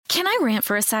Can I rant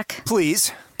for a sec?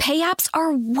 Please. Pay apps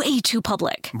are way too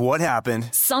public. What happened?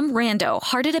 Some rando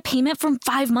hearted a payment from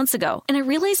 5 months ago, and I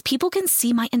realized people can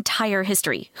see my entire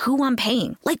history, who I'm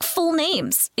paying, like full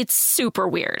names. It's super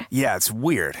weird. Yeah, it's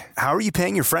weird. How are you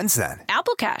paying your friends then?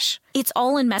 Apple Cash. It's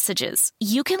all in messages.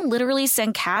 You can literally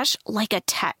send cash like a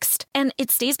text, and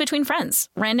it stays between friends.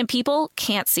 Random people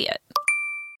can't see it.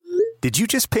 Did you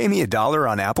just pay me $1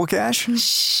 on Apple Cash?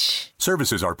 Shh.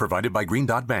 Services are provided by Green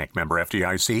Dot Bank, member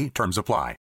FDIC. Terms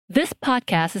apply. This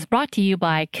podcast is brought to you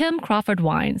by Kim Crawford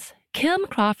Wines. Kim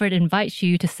Crawford invites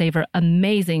you to savor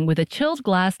amazing with a chilled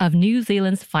glass of New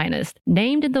Zealand's finest,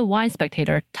 named in the Wine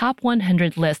Spectator Top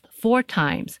 100 list 4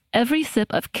 times. Every sip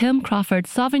of Kim Crawford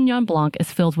Sauvignon Blanc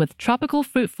is filled with tropical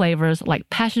fruit flavors like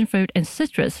passion fruit and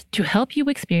citrus to help you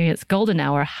experience golden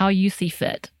hour how you see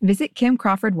fit. Visit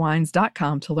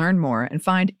KimCrawfordWines.com to learn more and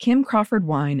find Kim Crawford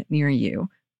wine near you.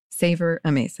 Savor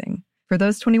amazing. For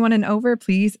those 21 and over,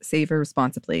 please savor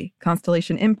responsibly.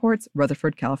 Constellation Imports,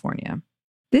 Rutherford, California.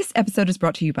 This episode is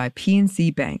brought to you by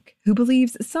PNC Bank, who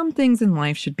believes some things in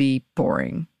life should be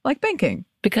boring, like banking.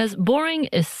 Because boring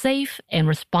is safe and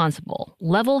responsible,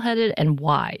 level-headed and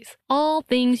wise. All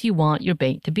things you want your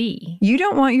bank to be. You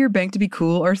don't want your bank to be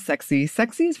cool or sexy.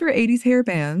 Sexy is for 80s hair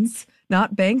bands,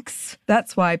 not banks.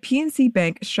 That's why PNC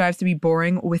Bank strives to be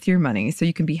boring with your money so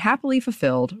you can be happily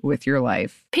fulfilled with your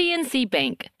life. PNC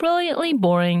Bank, brilliantly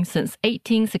boring since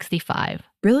 1865.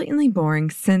 Brilliantly Boring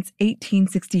Since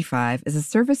 1865 is a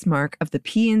service mark of the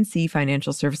PNC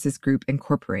Financial Services Group,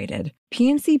 Incorporated.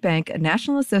 PNC Bank, a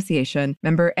National Association,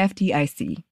 member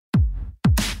FDIC.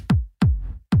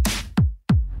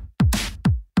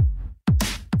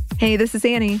 Hey, this is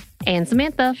Annie. And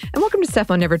Samantha. And welcome to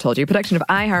Stuff I Never Told You, production of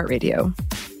iHeartRadio.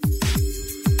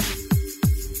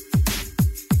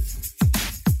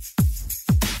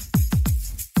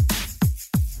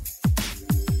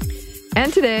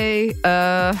 And today,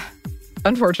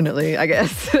 unfortunately, I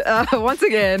guess, once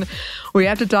again, we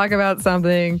have to talk about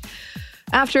something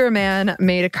after a man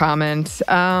made a comment.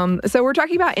 So we're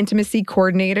talking about intimacy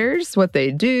coordinators, what they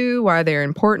do, why they're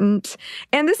important.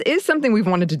 And this is something we've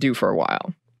wanted to do for a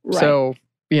while. Right. So,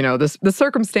 you know, the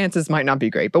circumstances might not be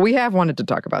great, but we have wanted to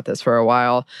talk about this for a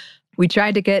while. We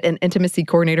tried to get an intimacy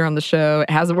coordinator on the show. It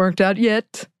hasn't worked out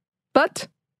yet. But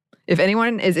if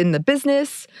anyone is in the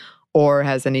business or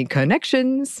has any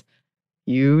connections,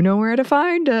 you know where to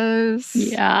find us.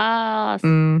 Yes.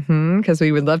 Because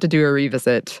we would love to do a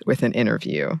revisit with an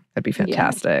interview. That'd be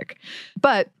fantastic. Yeah.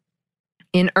 But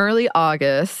in early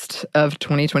August of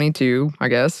 2022, I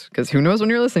guess, because who knows when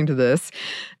you're listening to this,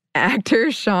 actor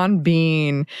Sean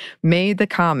Bean made the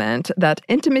comment that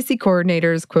intimacy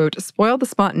coordinators, quote, spoil the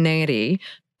spontaneity,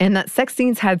 and that sex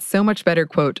scenes had so much better,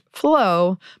 quote,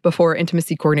 flow before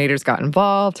intimacy coordinators got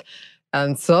involved.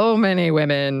 And so many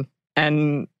women,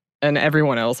 and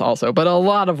everyone else also, but a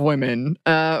lot of women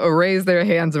raised their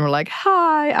hands and were like,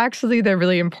 hi, actually, they're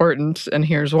really important, and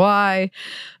here's why.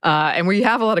 And we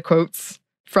have a lot of quotes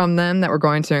from them that we're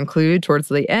going to include towards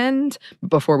the end.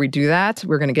 Before we do that,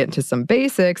 we're going to get into some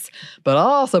basics. But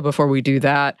also before we do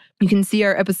that, you can see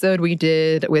our episode we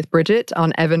did with Bridget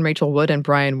on Evan Rachel Wood and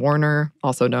Brian Warner,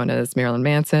 also known as Marilyn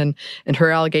Manson, and her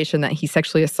allegation that he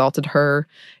sexually assaulted her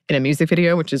in a music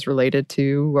video, which is related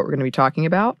to what we're going to be talking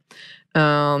about.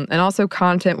 And also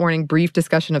content warning, brief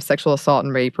discussion of sexual assault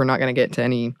and rape. We're not going to get into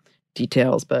any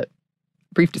details, but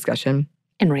brief discussion.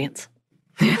 And rants.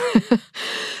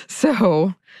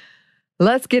 So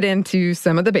let's get into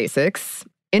some of the basics.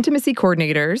 Intimacy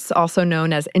coordinators, also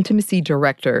known as intimacy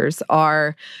directors,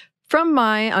 are, from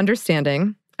my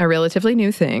understanding, a relatively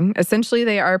new thing. Essentially,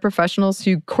 they are professionals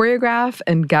who choreograph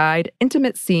and guide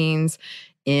intimate scenes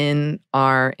in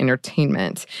our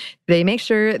entertainment. They make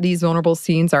sure these vulnerable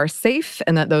scenes are safe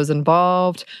and that those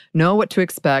involved know what to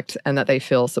expect and that they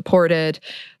feel supported.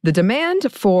 The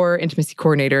demand for intimacy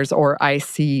coordinators, or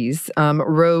ICs,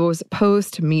 rose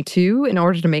post-Me Too in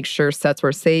order to make sure sets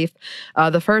were safe.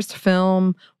 The first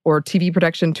film or TV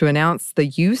production to announce the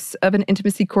use of an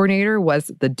intimacy coordinator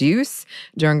was The Deuce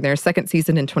during their second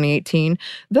season in 2018,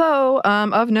 though,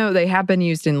 of note, they have been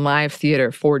used in live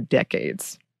theater for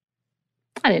decades.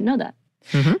 I didn't know that.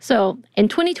 So in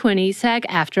 2020,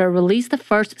 SAG-AFTRA released the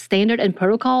first standard and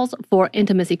protocols for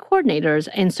intimacy coordinators,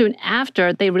 and soon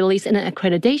after, they released an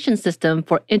accreditation system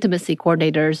for intimacy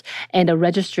coordinators and a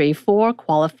registry for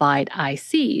qualified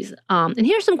ICs. And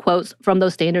here's some quotes from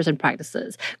those standards and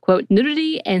practices. Quote,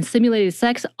 nudity and simulated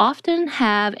sex often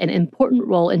have an important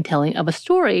role in telling of a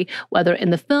story, whether in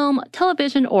the film,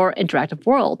 television, or interactive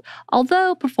world.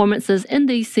 Although performances in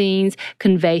these scenes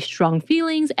convey strong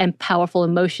feelings and powerful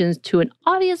emotions to an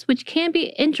an audience which can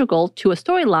be integral to a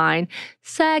storyline,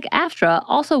 SAG-AFTRA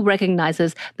also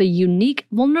recognizes the unique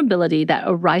vulnerability that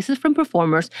arises from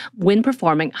performers when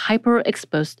performing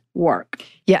hyperexposed work.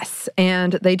 Yes,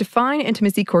 and they define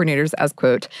intimacy coordinators as,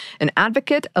 quote, an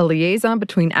advocate, a liaison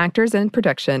between actors and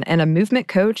production, and a movement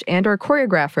coach and or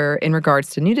choreographer in regards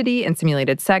to nudity and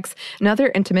simulated sex and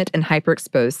other intimate and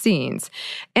hyperexposed scenes.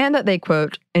 And that they,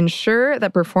 quote, ensure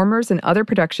that performers and other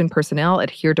production personnel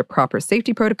adhere to proper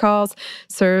safety protocols,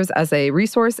 serves as a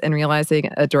resource in realizing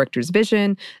a director's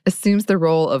vision, assumes the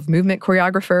role of movement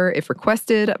choreographer if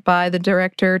requested by the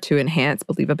director to enhance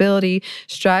believability,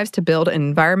 strives to build an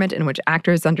environment in which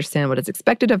actors understand what is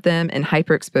expected of them in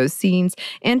hyperexposed scenes,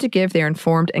 and to give their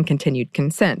informed and continued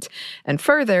consent. And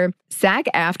further,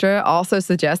 SAG-AFTRA also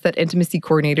suggests that intimacy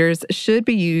coordinators should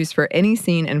be used for any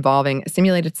scene involving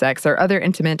simulated sex or other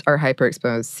intimate or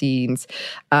hyperexposed scenes.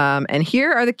 And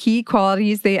here are the key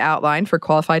qualities they outline for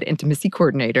qualified intimacy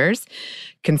coordinators: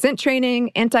 consent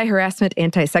training, anti-harassment,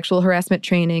 anti-sexual harassment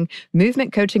training,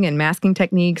 movement coaching and masking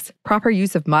techniques, proper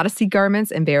use of modesty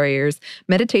garments and barriers,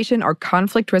 meditation or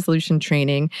conflict resolution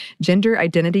training, gender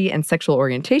identity and sexual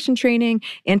orientation training,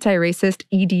 anti-racist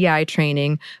EDI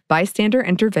training, bystander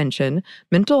intervention,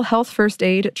 mental health first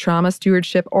aid, trauma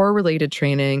stewardship or related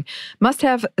training, must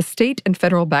have a state and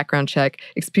federal background check,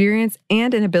 experience,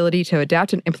 and an ability to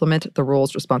adapt and implement the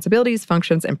roles, responsibilities,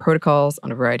 functions, and protocols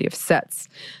on a variety of sets.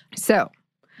 So,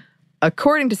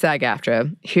 according to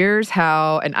SAG-AFTRA, here's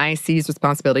how an IC's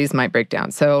responsibilities might break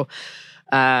down. So,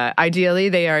 ideally,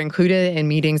 they are included in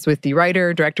meetings with the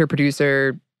writer, director,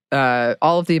 producer,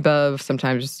 all of the above,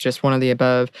 sometimes just one of the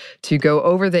above, to go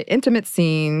over the intimate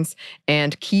scenes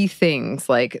and key things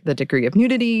like the degree of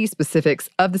nudity, specifics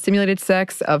of the simulated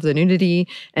sex, of the nudity,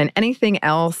 and anything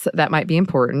else that might be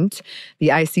important. The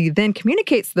IC then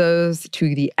communicates those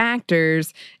to the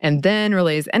actors and then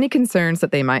relays any concerns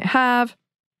that they might have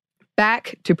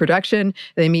back to production.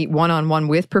 They meet one-on-one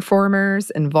with performers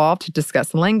involved to discuss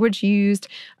the language used,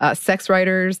 sex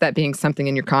writers, that being something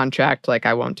in your contract, like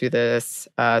I won't do this,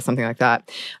 something like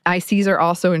that. ICs are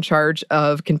also in charge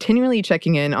of continually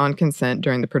checking in on consent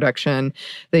during the production.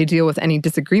 They deal with any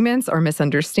disagreements or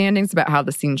misunderstandings about how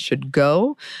the scene should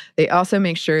go. They also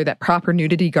make sure that proper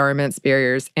nudity garments,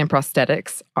 barriers, and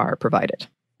prosthetics are provided.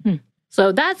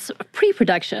 So that's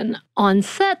pre-production. On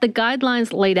set, the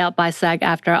guidelines laid out by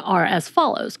SAG-AFTRA are as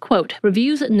follows, quote,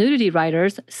 reviews nudity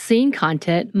writers, scene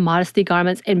content, modesty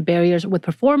garments, and barriers with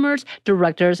performers,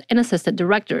 directors, and assistant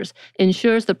directors,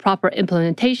 ensures the proper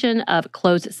implementation of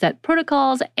closed set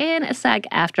protocols and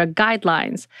SAG-AFTRA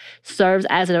guidelines, serves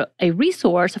as a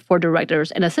resource for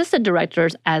directors and assistant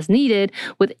directors as needed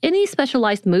with any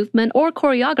specialized movement or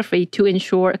choreography to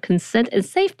ensure consent and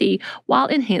safety while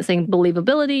enhancing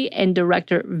believability and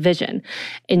director vision,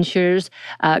 ensures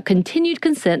continued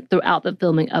consent throughout the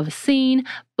filming of a scene,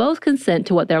 both consent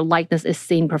to what their likeness is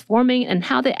seen performing and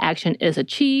how the action is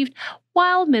achieved,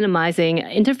 while minimizing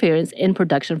interference in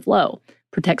production flow,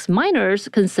 protects minors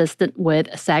consistent with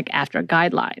SAG-AFTRA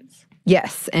guidelines.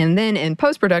 Yes, and then in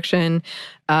post-production,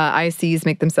 ICs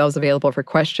make themselves available for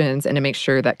questions and to make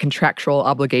sure that contractual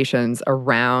obligations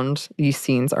around these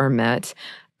scenes are met.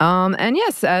 And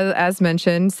yes, as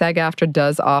mentioned, SAG-AFTRA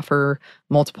does offer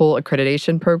multiple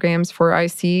accreditation programs for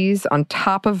ICs. On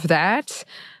top of that,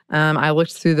 I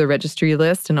looked through the registry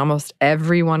list, and almost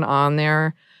everyone on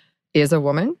there is a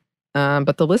woman.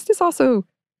 But the list is also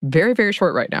very, very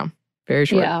short right now. Very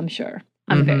short. Yeah, I'm sure.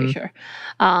 I'm very sure.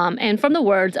 And from the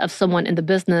words of someone in the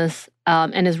business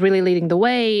and is really leading the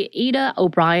way, Ida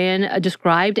O'Brien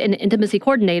described an intimacy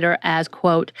coordinator as,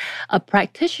 quote, a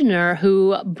practitioner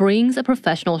who brings a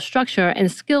professional structure and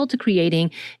skill to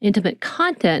creating intimate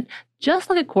content, just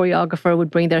like a choreographer would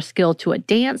bring their skill to a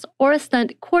dance or a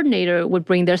stunt coordinator would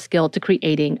bring their skill to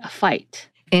creating a fight.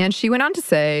 And she went on to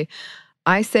say,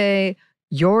 I say,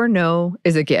 your no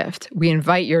is a gift. We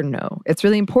invite your no. It's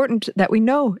really important that we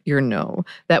know your no,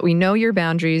 that we know your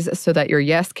boundaries so that your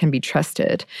yes can be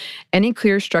trusted. Any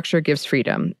clear structure gives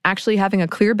freedom. Actually, having a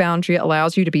clear boundary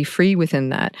allows you to be free within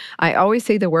that. I always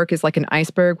say the work is like an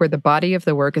iceberg where the body of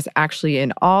the work is actually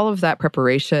in all of that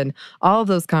preparation, all of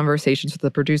those conversations with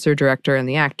the producer, director, and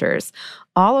the actors.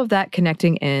 All of that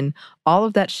connecting in, all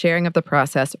of that sharing of the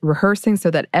process, rehearsing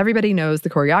so that everybody knows the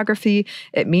choreography.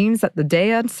 It means that the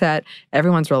day on set,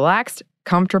 everyone's relaxed,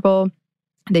 comfortable,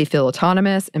 they feel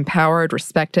autonomous, empowered,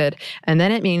 respected, and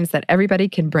then it means that everybody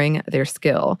can bring their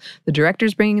skill. The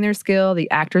director's bringing their skill, the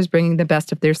actor's bringing the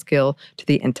best of their skill to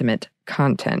the intimate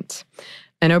content.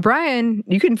 And O'Brien,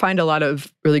 you can find a lot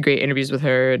of really great interviews with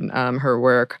her and her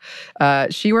work.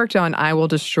 She worked on I Will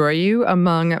Destroy You,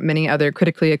 among many other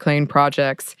critically acclaimed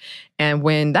projects. And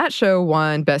when that show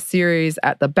won Best Series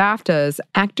at the BAFTAs,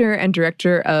 actor and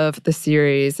director of the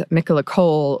series, Michaela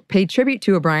Cole, paid tribute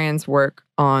to O'Brien's work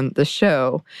on the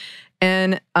show.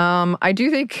 And I do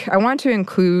think I want to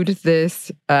include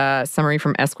this summary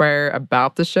from Esquire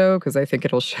about the show because I think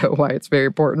it'll show why it's very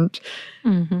important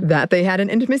that they had an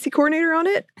intimacy coordinator on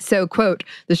it. So, quote,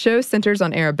 the show centers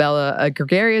on Arabella, a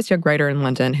gregarious young writer in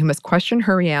London who must question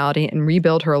her reality and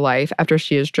rebuild her life after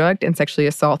she is drugged and sexually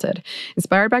assaulted.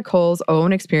 Inspired by Cole's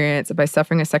own experience by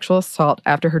suffering a sexual assault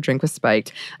after her drink was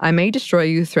spiked, I May Destroy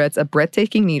You threads a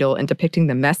breathtaking needle in depicting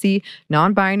the messy,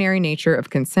 non-binary nature of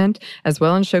consent, as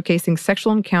well as showcasing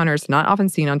sexual encounters not often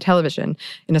seen on television,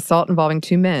 an assault involving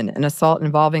two men, an assault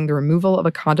involving the removal of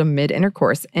a condom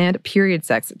mid-intercourse, and period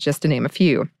sex, just to name a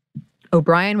few.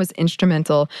 O'Brien was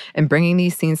instrumental in bringing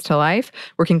these scenes to life,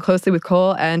 working closely with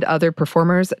Cole and other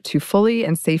performers to fully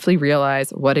and safely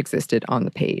realize what existed on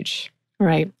the page.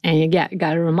 Right. And yeah,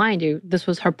 got to remind you, this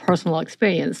was her personal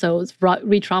experience. So it's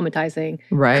re-traumatizing.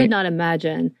 Right. Could not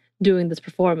imagine doing this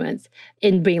performance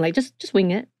and being like, just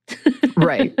wing it.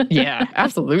 Right. Yeah,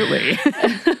 absolutely.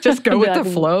 Just go with the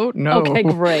flow? No. Okay,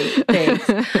 great.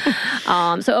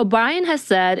 Thanks. So O'Brien has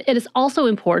said, it is also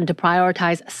important to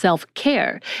prioritize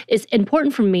self-care. It's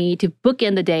important for me to book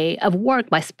in the day of work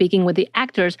by speaking with the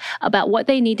actors about what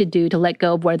they need to do to let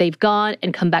go of where they've gone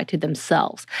and come back to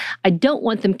themselves. I don't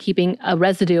want them keeping a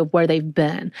residue of where they've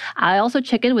been. I also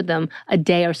check in with them a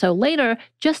day or so later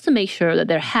just to make sure that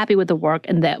they're happy with the work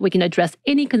and that we can address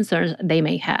any concerns they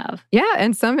may have. Yeah,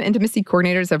 and some intimacy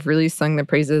coordinators have really sung the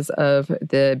praises of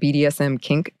the BDSM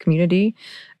kink community,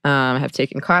 have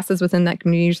taken classes within that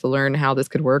community to learn how this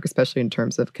could work, especially in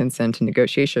terms of consent and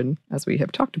negotiation, as we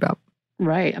have talked about.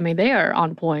 Right. I mean, they are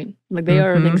on point. Like, they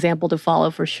are an example to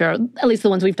follow for sure, at least the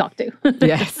ones we've talked to.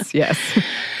 Yes, yes.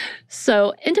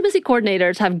 So intimacy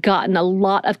coordinators have gotten a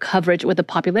lot of coverage with the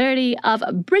popularity of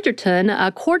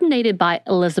Bridgerton, coordinated by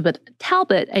Elizabeth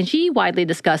Talbot. And she widely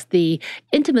discussed the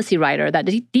intimacy writer that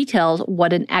details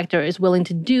what an actor is willing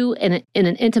to do in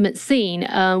an intimate scene.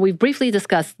 We've briefly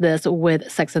discussed this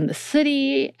with Sex and the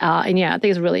City. And yeah, I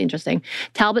think it's really interesting.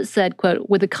 Talbot said, quote,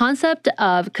 with the concept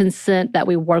of consent that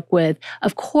we work with,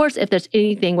 of course, if there's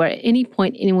anything where at any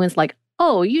point anyone's like,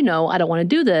 oh, I don't want to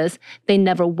do this, they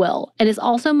never will. And it's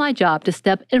also my job to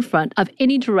step in front of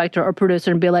any director or producer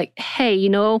and be like, hey,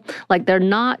 they're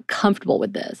not comfortable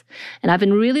with this. And I've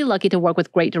been really lucky to work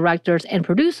with great directors and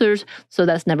producers, so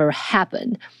that's never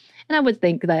happened. And I would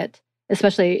think that,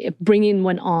 especially if bringing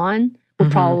one on, will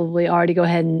probably already go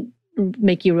ahead and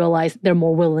make you realize they're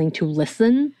more willing to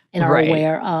listen and are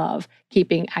aware of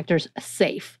keeping actors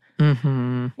safe,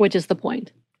 which is the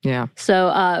point. Yeah.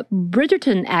 So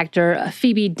Bridgerton actor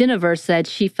Phoebe Dynevor said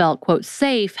she felt, quote,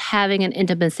 safe having an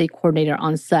intimacy coordinator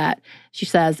on set. She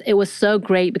says, it was so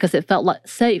great because it felt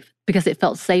safe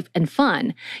and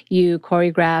fun. You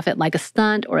choreograph it like a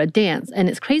stunt or a dance. And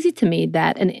it's crazy to me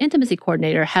that an intimacy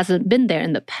coordinator hasn't been there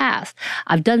in the past.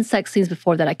 I've done sex scenes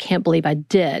before that I can't believe I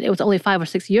did. It was only 5 or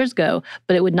 6 years ago,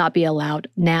 but it would not be allowed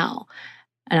now.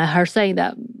 And her saying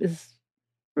that is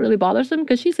really bothersome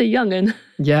because she's a youngin'.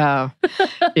 Yeah.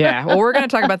 Yeah. Well, we're going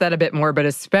to talk about that a bit more, but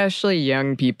especially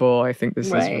young people, I think this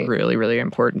is really, really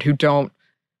important, who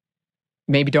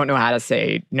maybe don't know how to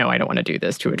say, no, I don't want to do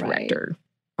this to a director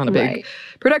on a big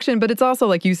production. But it's also,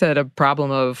 like you said, a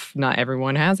problem of not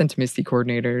everyone has intimacy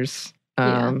coordinators.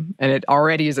 And it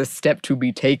already is a step to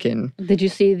be taken. Did you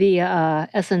see the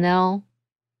SNL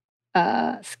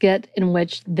skit in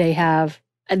which they have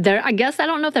I guess I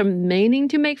don't know if they're meaning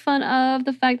to make fun of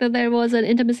the fact that there was an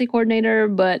intimacy coordinator,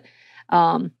 but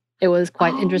it was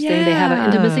quite interesting. Yeah. They have an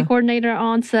intimacy coordinator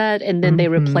on set, and then they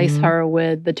replace her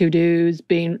with the two dudes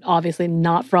being obviously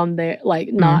not from there,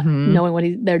 like not knowing what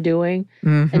they're doing,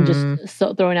 and just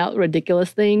throwing out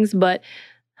ridiculous things. But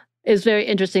it's very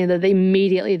interesting that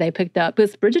they picked up,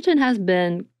 because Bridgerton has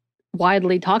been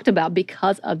widely talked about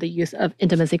because of the use of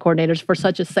intimacy coordinators for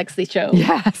such a sexy show.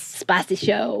 Yes. Spicy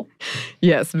show.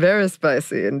 Yes, very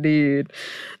spicy indeed.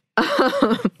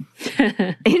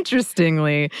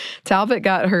 Interestingly, Talbot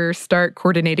got her start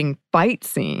coordinating fight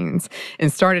scenes and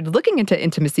started looking into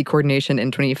intimacy coordination in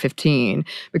 2015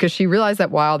 because she realized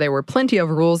that while there were plenty of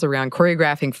rules around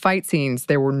choreographing fight scenes,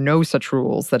 there were no such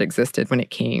rules that existed when it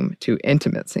came to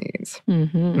intimate scenes.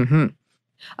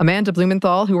 Amanda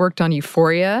Blumenthal, who worked on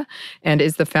Euphoria and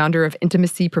is the founder of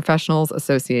Intimacy Professionals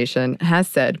Association, has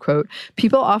said, quote,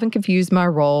 people often confuse my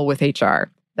role with HR.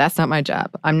 That's not my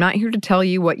job. I'm not here to tell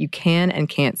you what you can and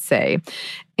can't say.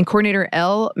 And coordinator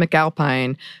Elle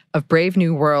McAlpine of Brave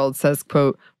New World says,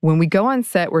 quote, when we go on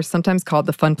set, we're sometimes called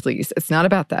the fun police. It's not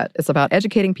about that. It's about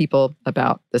educating people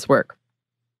about this work.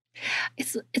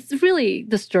 It's really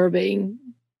disturbing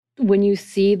when you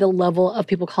see the level of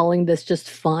people calling this just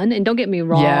fun. And don't get me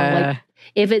wrong, like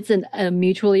if it's a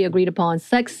mutually agreed upon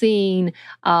sex scene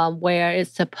where it's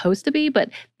supposed to be,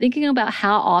 but thinking about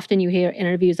how often you hear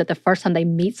interviews that the first time they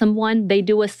meet someone, they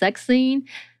do a sex scene.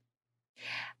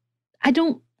 I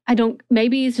don't,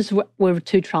 maybe it's just we're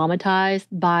too traumatized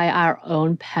by our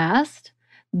own past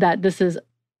that this is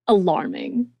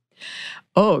alarming.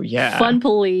 Oh, yeah. Fun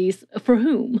police for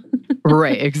whom?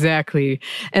 Right, exactly.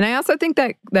 And I also think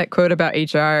that quote about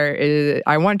HR,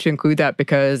 I wanted to include that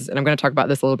because, and I'm going to talk about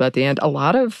this a little bit at the end,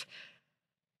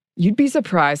 you'd be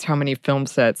surprised how many film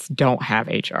sets don't have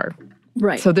HR.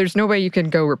 Right. So there's no way you can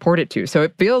go report it to. So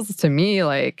it feels to me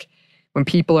like when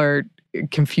people are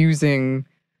confusing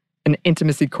an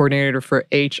intimacy coordinator for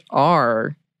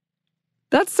HR,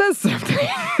 that says something.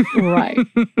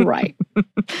 Right.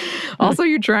 Also,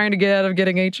 you're trying to get out of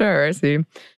getting HR, I see.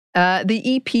 The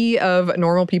EP of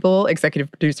Normal People, executive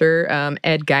producer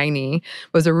Ed Guiney,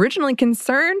 was originally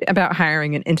concerned about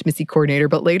hiring an intimacy coordinator,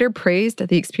 but later praised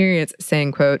the experience,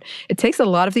 saying, quote, it takes a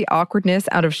lot of the awkwardness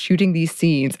out of shooting these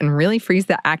scenes and really frees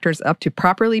the actors up to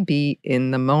properly be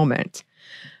in the moment.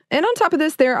 And on top of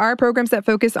this, there are programs that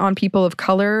focus on people of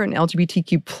color and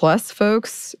LGBTQ plus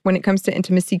folks when it comes to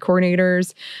intimacy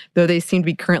coordinators, though they seem to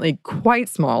be currently quite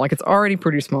small. Like, it's already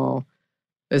pretty small.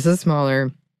 This is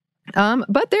smaller.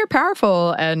 But they're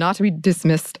powerful and not to be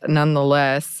dismissed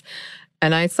nonetheless.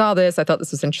 And I saw this. I thought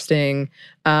this was interesting.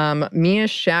 Mia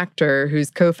Schachter,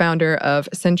 who's co-founder of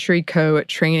Century Co.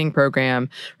 training program,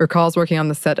 recalls working on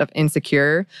the set of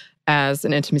Insecure as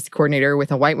an intimacy coordinator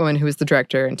with a white woman who was the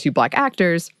director and 2 black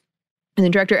actors. And the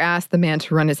director asked the man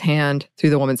to run his hand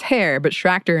through the woman's hair, but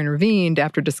Schachter intervened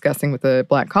after discussing with a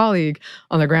black colleague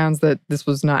on the grounds that this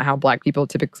was not how black people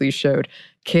typically showed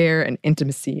care and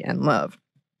intimacy and love.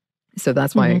 So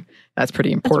that's why that's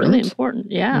pretty important. That's really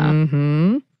important, yeah.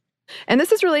 Mm-hmm. And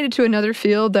this is related to another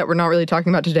field that we're not really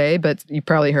talking about today, but you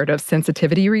probably heard of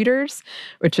sensitivity readers,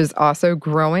 which is also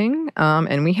growing.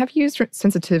 And we have used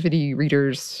sensitivity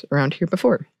readers around here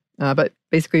before. But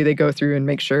basically, they go through and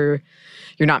make sure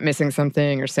you're not missing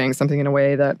something or saying something in a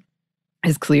way that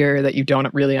is clear, that you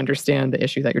don't really understand the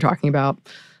issue that you're talking about.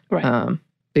 Right.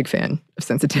 Big fan of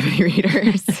sensitivity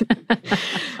readers.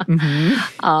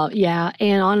 Yeah,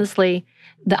 and honestly,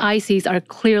 the ICs are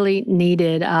clearly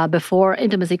needed. Before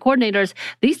intimacy coordinators,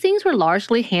 these things were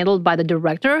largely handled by the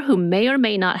director, who may or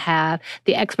may not have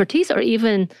the expertise or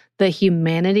even the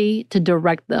humanity to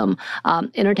direct them.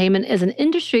 Entertainment is an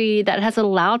industry that has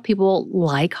allowed people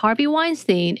like Harvey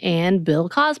Weinstein and Bill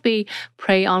Cosby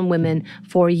prey on women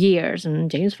for years, and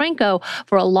James Franco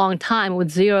for a long time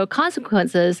with zero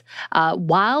consequences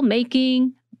while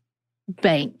making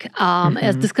bank.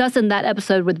 As discussed in that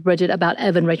episode with Bridget about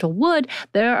Evan Rachel Wood,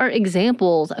 there are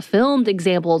filmed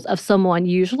examples of someone,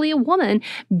 usually a woman,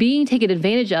 being taken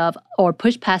advantage of or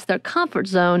pushed past their comfort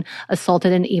zone,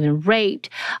 assaulted and even raped.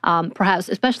 Perhaps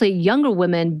especially younger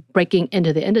women breaking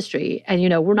into the industry. And,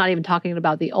 we're not even talking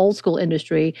about the old school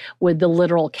industry with the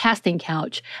literal casting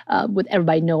couch, with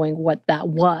everybody knowing what that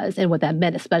was and what that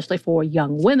meant, especially for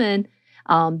young women.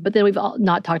 But then we've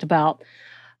not talked about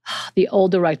the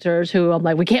old directors who I'm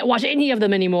like, we can't watch any of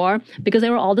them anymore because they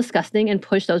were all disgusting and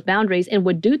pushed those boundaries and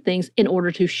would do things in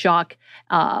order to shock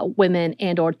women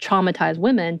and or traumatize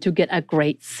women to get a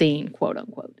great scene, quote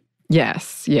unquote.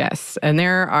 Yes. And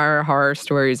there are horror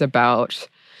stories about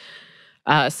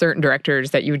certain directors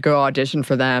that you would go audition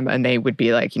for them and they would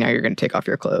be like, you're going to take off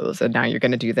your clothes and now you're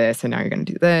going to do this and now you're going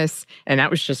to do this. And that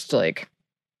was just like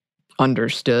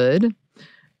understood.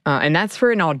 And that's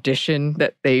for an audition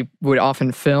that they would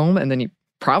often film, and then you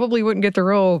probably wouldn't get the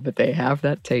role, but they have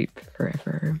that tape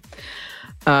forever.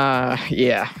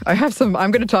 Yeah,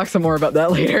 I'm going to talk some more about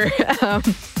that later.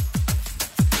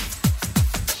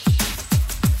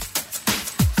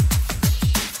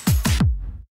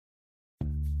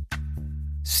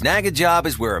 Snag a Job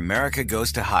is where America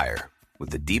goes to hire,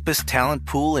 with the deepest talent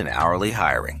pool in hourly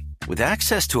hiring. With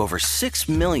access to over 6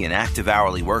 million active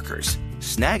hourly workers,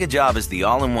 Snag a Job is the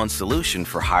all-in-one solution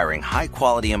for hiring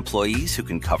high-quality employees who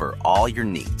can cover all your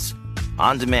needs.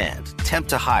 On demand, temp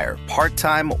to hire,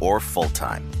 part-time or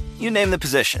full-time. You name the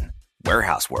position.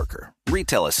 Warehouse worker,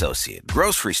 retail associate,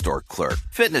 grocery store clerk,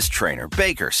 fitness trainer,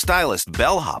 baker, stylist,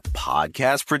 bellhop,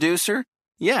 podcast producer.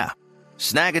 Yeah,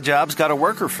 Snag a Job's got a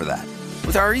worker for that.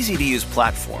 With our easy-to-use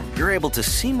platform, you're able to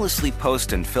seamlessly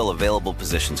post and fill available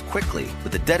positions quickly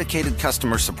with a dedicated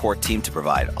customer support team to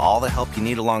provide all the help you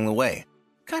need along the way.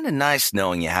 Kind of nice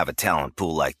knowing you have a talent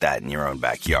pool like that in your own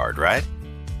backyard, right?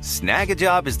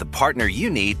 Snagajob is the partner you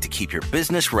need to keep your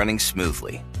business running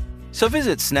smoothly. So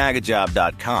visit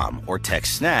snagajob.com or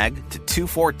text snag to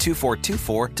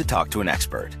 242424 to talk to an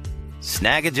expert.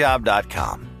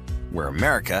 Snagajob.com, where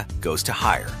America goes to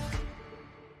hire.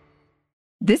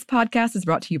 This podcast is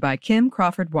brought to you by Kim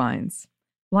Crawford Wines.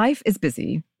 Life is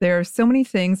busy. There are so many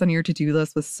things on your to-do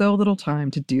list with so little time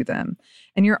to do them.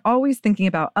 And you're always thinking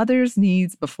about others'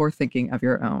 needs before thinking of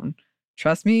your own.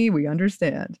 Trust me, we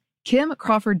understand. Kim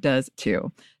Crawford does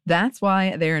too. That's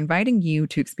why they're inviting you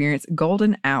to experience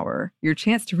Golden Hour, your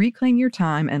chance to reclaim your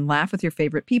time and laugh with your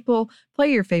favorite people,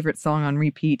 play your favorite song on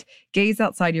repeat, gaze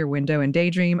outside your window and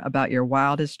daydream about your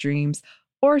wildest dreams,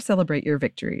 or celebrate your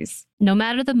victories. No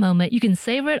matter the moment, you can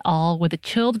savor it all with a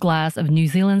chilled glass of New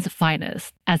Zealand's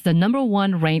finest. As the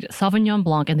 #1 ranked Sauvignon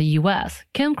Blanc in the U.S.,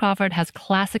 Kim Crawford has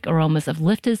classic aromas of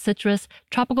lifted citrus,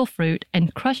 tropical fruit,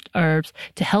 and crushed herbs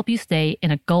to help you stay in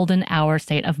a golden hour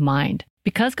state of mind.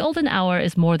 Because golden hour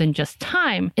is more than just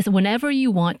time, it's whenever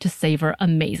you want to savor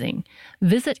amazing.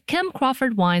 Visit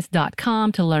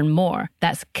KimCrawfordWines.com to learn more.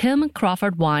 That's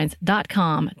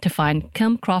KimCrawfordWines.com to find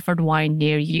Kim Crawford wine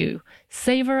near you.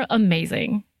 Savor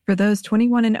amazing. For those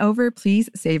 21 and over, please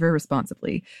savor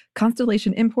responsibly.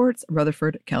 Constellation Imports,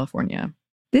 Rutherford, California.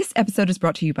 This episode is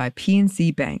brought to you by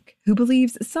PNC Bank, who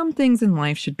believes some things in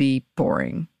life should be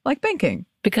boring, like banking.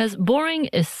 Because boring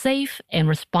is safe and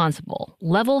responsible,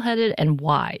 level-headed and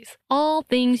wise. All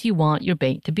things you want your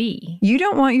bank to be. You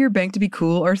don't want your bank to be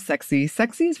cool or sexy.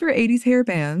 Sexy is for 80s hair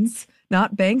bands,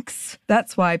 not banks.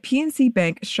 That's why PNC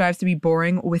Bank strives to be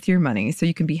boring with your money so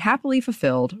you can be happily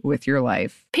fulfilled with your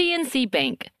life. PNC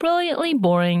Bank, brilliantly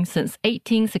boring since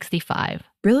 1865.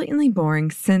 Brilliantly Boring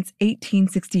Since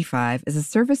 1865 is a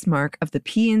service mark of the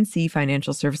PNC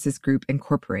Financial Services Group,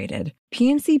 Incorporated.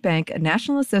 PNC Bank, a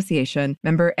National Association,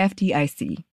 member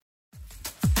FDIC.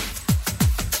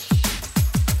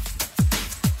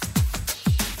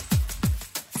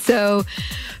 So,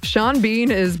 Sean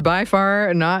Bean is by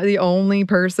far not the only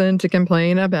person to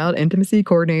complain about intimacy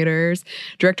coordinators.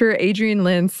 Director Adrian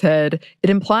Lyne said, "It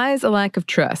implies a lack of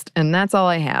trust, and that's all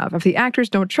I have. If the actors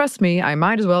don't trust me, I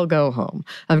might as well go home.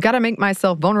 I've got to make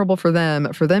myself vulnerable for them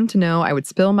to know I would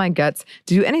spill my guts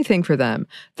to do anything for them.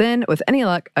 Then, with any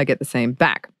luck, I get the same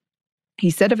back." He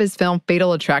said of his film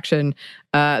Fatal Attraction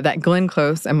that Glenn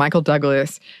Close and Michael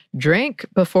Douglas drank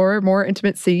before more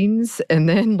intimate scenes and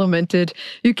then lamented,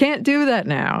 "You can't do that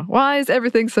now. Why is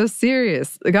everything so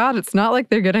serious? God, it's not like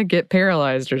they're going to get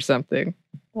paralyzed or something."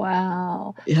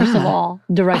 Wow. Yeah. First of all,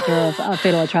 director of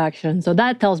Fatal Attraction. So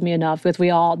that tells me enough because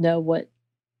we all know what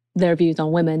their views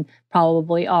on women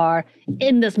probably are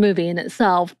in this movie in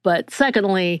itself. But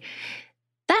secondly,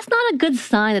 that's not a good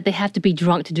sign that they have to be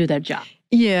drunk to do their job.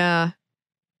 Yeah.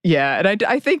 Yeah, and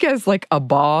I think as like a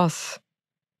boss,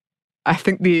 I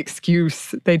think the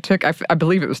excuse they took, I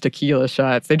believe it was tequila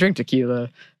shots. They drink tequila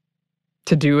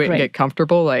to do it and get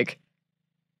comfortable. Like,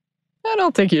 I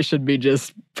don't think you should be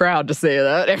just proud to say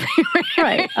that everywhere.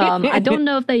 Right. I don't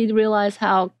know if they realize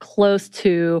how close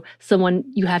to someone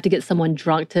you have to get someone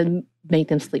drunk to make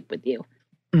them sleep with you.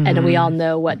 Mm-hmm. And we all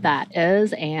know what that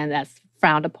is, and that's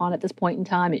frowned upon at this point in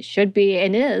time. It should be,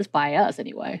 and is by us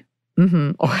anyway.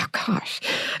 Mm-hmm. Oh, gosh.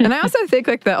 And I also think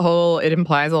like that whole, it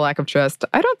implies a lack of trust.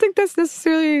 I don't think that's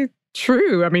necessarily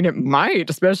true. I mean, it might,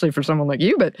 especially for someone like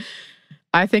you, but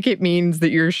I think it means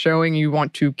that you're showing you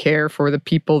want to care for the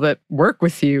people that work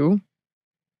with you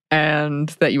and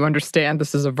that you understand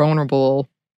this is a vulnerable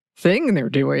thing they're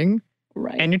doing.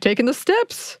 Right. And you're taking the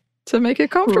steps to make it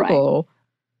comfortable. Right.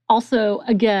 Also,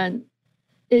 again,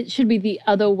 it should be the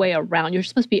other way around. You're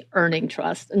supposed to be earning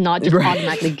trust, not just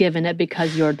automatically giving it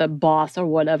because you're the boss or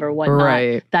whatever, whatnot.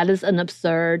 Right. That is an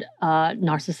absurd,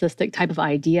 narcissistic type of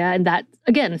idea. And that,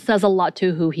 again, says a lot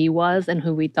to who he was and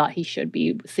who we thought he should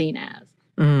be seen as.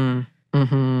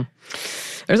 Mm-hmm.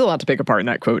 There's a lot to pick apart in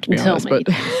that quote, to be honest, but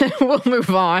we'll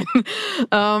move on.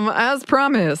 As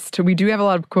promised, we do have a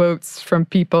lot of quotes from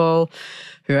people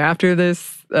who, after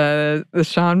this, the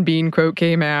Sean Bean quote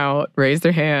came out, raised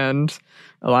their hand.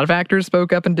 A lot of actors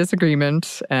spoke up in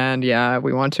disagreement, and yeah,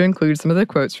 we want to include some of the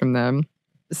quotes from them.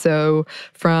 So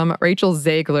from Rachel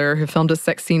Zegler, who filmed a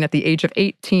sex scene at the age of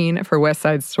 18 for West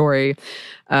Side Story,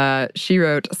 she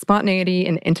wrote, "Spontaneity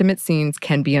in intimate scenes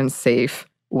can be unsafe.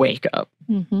 Wake up."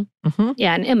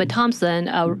 Yeah, and Emma Thompson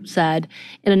said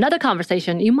in another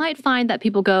conversation, you might find that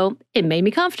people go, it made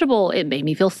me comfortable, it made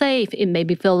me feel safe, it made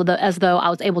me feel as though I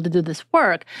was able to do this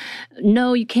work.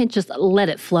 No, you can't just let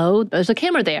it flow. There's a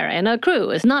camera there and a crew.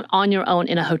 It's not on your own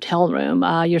in a hotel room.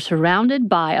 You're surrounded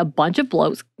by a bunch of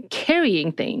blokes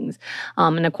carrying things.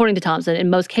 And according to Thompson, in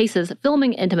most cases,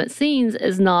 filming intimate scenes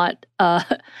is not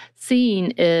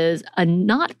seen as a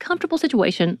not comfortable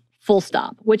situation, full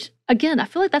stop, which, again, I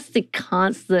feel like that's the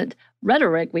constant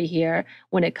rhetoric we hear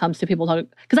when it comes to people talking,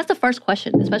 because that's the first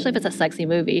question, especially if it's a sexy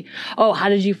movie. Oh, how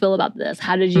did you feel about this?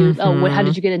 How did you, how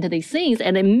did you get into these scenes?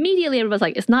 And immediately everybody's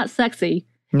like, it's not sexy.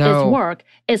 No. It's work.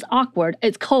 It's awkward.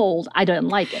 It's cold. I don't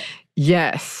like it.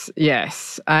 Yes.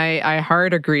 I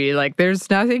hard agree. Like, there's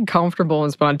nothing comfortable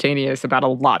and spontaneous about a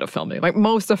lot of filming. Like,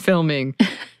 most of filming,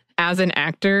 as an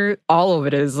actor, all of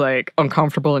it is, like,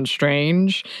 uncomfortable and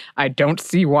strange. I don't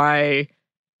see why.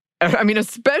 I mean,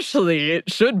 especially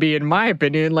it should be, in my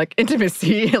opinion, like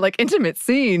intimacy, like intimate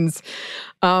scenes.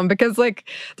 Because, like,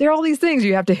 there are all these things.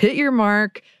 You have to hit your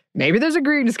mark. Maybe there's a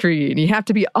green screen. You have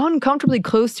to be uncomfortably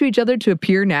close to each other to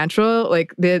appear natural.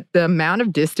 Like, the amount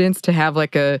of distance to have,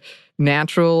 like, a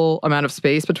natural amount of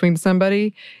space between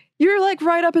somebody, you're, like,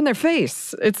 right up in their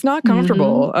face. It's not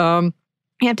comfortable.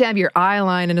 You have to have your eye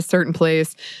line in a certain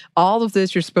place. All of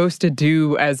this you're supposed to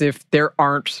do as if there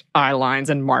aren't eye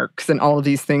lines and marks and all of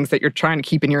these things that you're trying to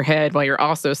keep in your head while you're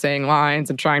also saying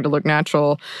lines and trying to look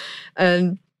natural.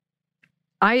 And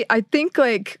I think,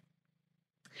 like,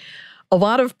 a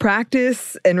lot of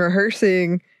practice and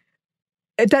rehearsing,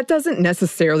 that doesn't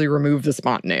necessarily remove the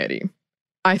spontaneity.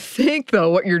 I think, though,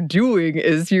 what you're doing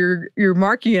is you're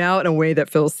marking it out in a way that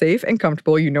feels safe and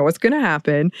comfortable. You know what's going to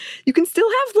happen. You can still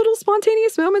have little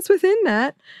spontaneous moments within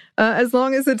that, as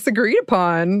long as it's agreed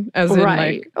upon, as in,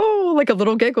 like, oh, like a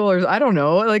little giggle, or I don't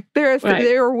know. Like, there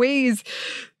are ways.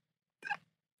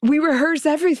 We rehearse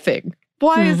everything.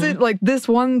 Why is it like this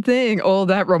one thing? Oh,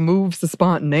 that removes the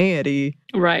spontaneity.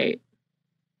 Right.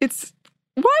 It's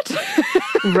what?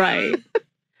 Right.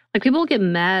 Like, people get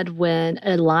mad when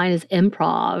a line is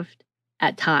improv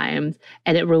at times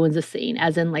and it ruins a scene,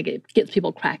 as in, like, it gets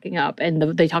people cracking up. And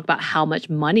they talk about how much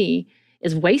money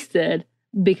is wasted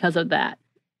because of that.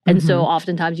 And so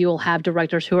oftentimes you will have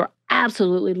directors who are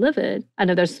absolutely livid. I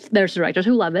know there's directors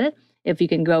who love it, if you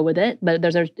can go with it. But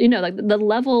there's like, the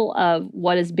level of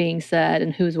what is being said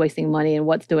and who's wasting money and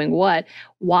what's doing what.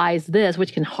 Why is this?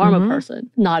 Which can harm a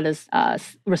person, not as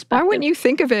respectful. Why wouldn't you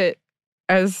think of it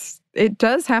as... It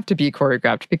does have to be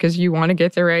choreographed because you want to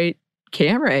get the right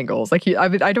camera angles. Like,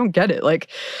 I don't get it. Like,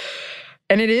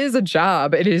 and it is a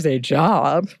job. It is a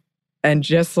job. And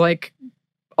just like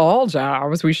all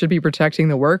jobs, we should be protecting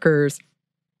the workers.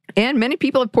 And many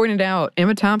people have pointed out,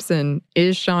 Emma Thompson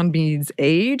is Sean Bean's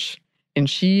age, and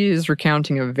she is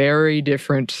recounting a very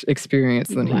different experience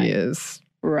than he is.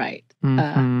 Right.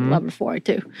 Love her for it,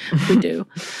 too. We do.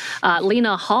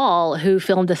 Lena Hall, who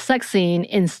filmed a sex scene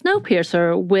in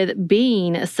Snowpiercer with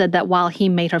Bean, said that while he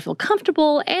made her feel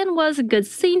comfortable and was a good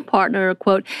scene partner,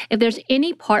 quote, if there's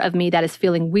any part of me that is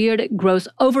feeling weird, gross,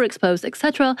 overexposed,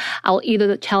 etc., I'll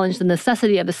either challenge the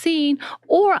necessity of a scene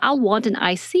or I'll want an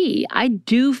IC. I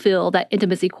do feel that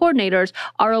intimacy coordinators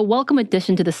are a welcome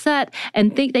addition to the set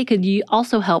and think they could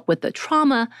also help with the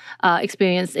trauma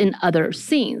experience in other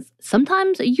scenes.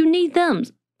 Sometimes you need them.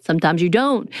 Sometimes you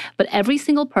don't. But every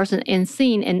single person in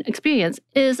scene and experience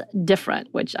is different,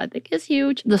 which I think is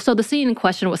huge. So the scene in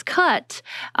question was cut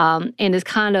and is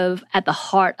kind of at the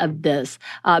heart of this.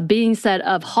 Being said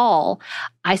of Hall,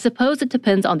 I suppose it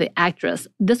depends on the actress.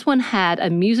 This one had a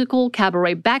musical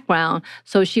cabaret background,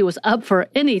 so she was up for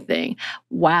anything.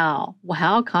 Wow.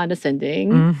 How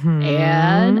condescending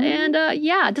and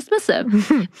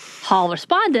dismissive. Hall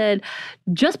responded,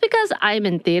 just because I'm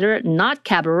in theater, not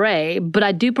cabaret, but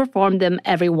I do perform them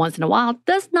every once in a while,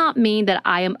 does not mean that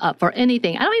I am up for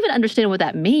anything. I don't even understand what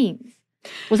that means.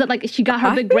 Was it like she got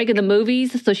her big break in the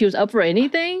movies, so she was up for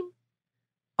anything?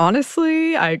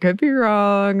 Honestly, I could be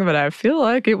wrong, but I feel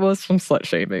like it was some slut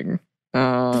shaming.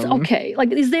 Okay,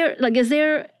 like is there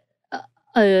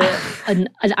an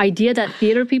idea that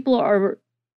theater people are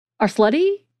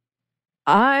slutty?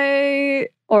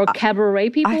 Or cabaret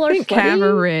people are slutty? I think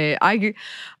cabaret.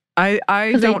 I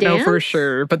don't know for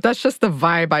sure, but that's just the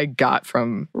vibe I got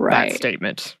from that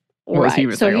statement. He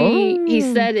was he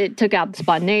said it took out the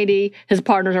spontaneity. His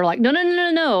partners are like,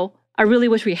 no. I really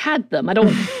wish we had them. I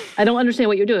don't understand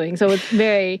what you're doing. So it's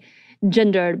very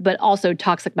gendered, but also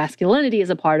toxic masculinity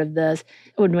is a part of this.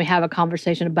 When we have a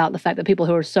conversation about the fact that people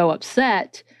who are so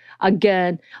upset,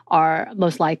 again, are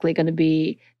most likely going to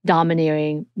be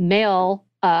domineering male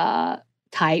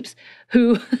types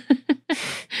who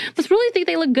must really think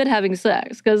they look good having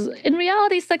sex, because in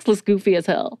reality, sex looks goofy as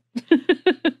hell.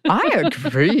 I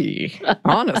agree,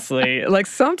 honestly. Like,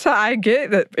 sometimes I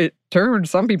get that it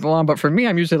turns some people on, but for me,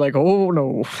 I'm usually like, oh,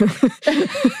 no.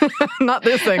 Not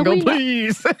this angle,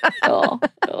 please.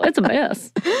 It's a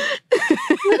mess.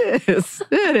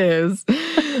 It is.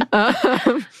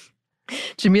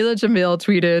 Jamila Jamil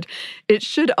tweeted, "It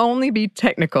should only be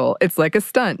technical. It's like a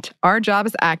stunt. Our job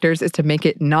as actors is to make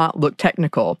it not look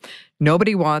technical.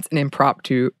 Nobody wants an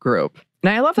impromptu grope." And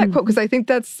I love that quote because I think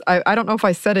that's, I don't know if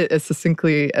I said it as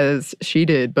succinctly as she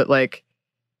did, but like,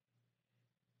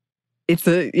 it's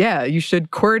you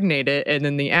should coordinate it. And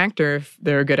then the actor, if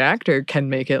they're a good actor, can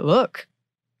make it look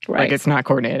like it's not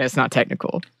coordinated, it's not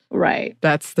technical. Right.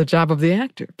 That's the job of the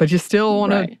actor. But you still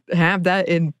want to have that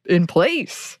in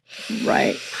place.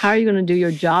 Right. How are you going to do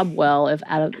your job well if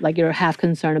you're half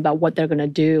concerned about what they're going to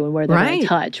do and where they're going to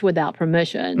touch without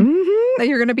permission? Mm-hmm.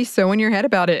 You're going to be so in your head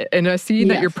about it in a scene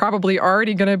that you're probably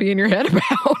already going to be in your head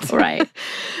about. Right.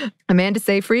 Amanda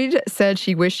Seyfried said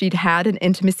she wished she'd had an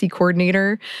intimacy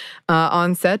coordinator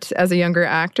on set as a younger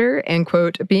actor. And,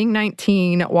 quote, "Being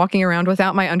 19, walking around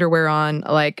without my underwear on,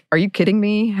 like, are you kidding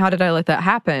me? How did I let that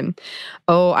happen?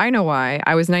 Oh, I know why.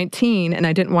 I was 19 and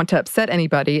I didn't want to upset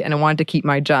anybody and I wanted to keep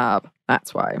my job.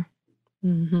 That's why."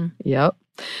 Mm-hmm. Yep.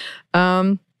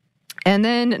 And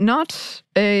then not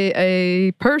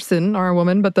a person or a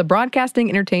woman, but the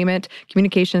Broadcasting, Entertainment,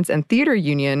 Communications, and Theater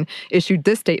Union issued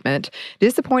this statement: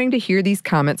 "Disappointing to hear these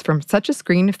comments from such a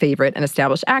screen favorite and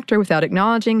established actor without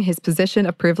acknowledging his position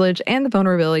of privilege and the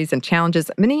vulnerabilities and challenges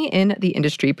many in the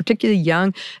industry, particularly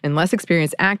young and less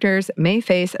experienced actors, may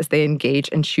face as they engage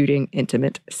in shooting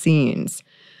intimate scenes."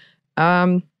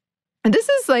 And this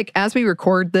is like, as we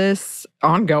record this,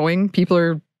 ongoing. People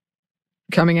are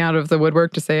coming out of the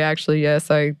woodwork to say, actually,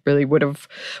 yes, I really would have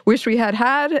wished we had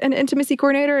an intimacy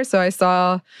coordinator. So I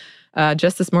saw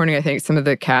just this morning, I think, some of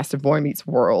the cast of Boy Meets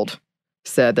World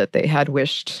said that they had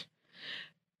wished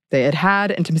they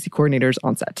had intimacy coordinators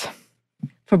on set.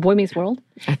 For Boy Meets World?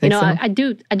 I think so. I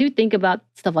do think about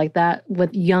stuff like that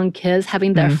with young kids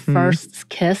having their first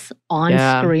kiss on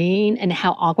screen and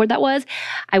how awkward that was.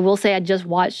 I will say I just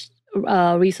watched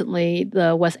recently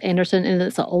the Wes Anderson, and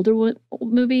it's an older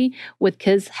movie with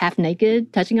kids half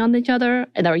naked touching on each other,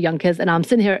 and they were young kids, and I'm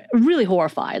sitting here really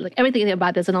horrified, like everything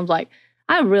about this, and I'm like,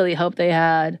 I really hope they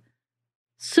had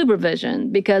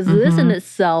supervision, because this in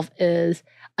itself is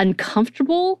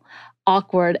uncomfortable,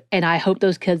 awkward, and I hope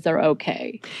those kids are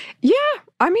okay. Yeah,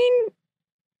 I mean,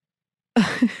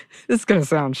 this is going to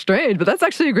sound strange, but that's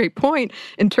actually a great point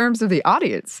in terms of the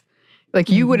audience. Like,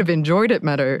 you would have enjoyed it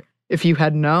better if you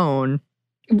had known.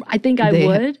 I think I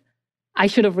would. I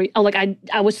should have, I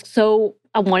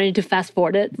wanted to fast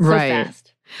forward it so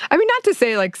fast. I mean, not to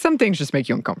say, like, some things just make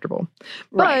you uncomfortable.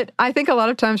 Right. But I think a lot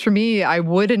of times for me, I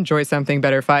would enjoy something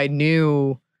better if I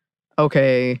knew,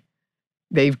 okay,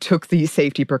 they've took these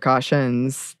safety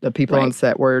precautions, the people on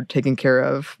set were taken care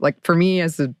of. Like, for me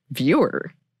as a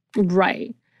viewer.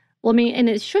 Right. Well, I mean, and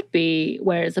it should be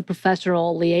where it's a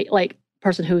professional,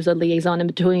 person who's a liaison in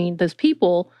between those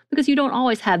people, because you don't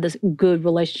always have this good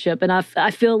relationship. And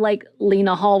I feel like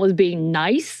Lena Hall was being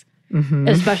nice,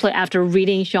 especially after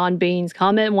reading Sean Bean's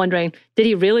comment and wondering,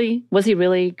 was he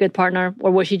really a good partner?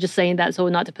 Or was she just saying that so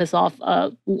not to piss off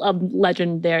a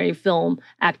legendary film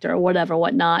actor or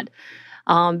whatnot?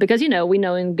 Because, we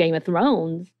know in Game of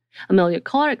Thrones, Emilia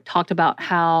Clarke talked about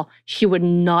how she would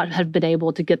not have been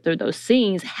able to get through those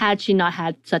scenes had she not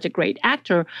had such a great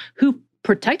actor who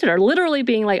protected her, literally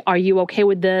being like, are you okay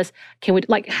with this? Can we,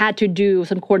 had to do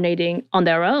some coordinating on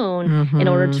their own in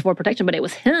order for protection. But it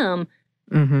was him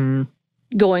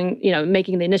going,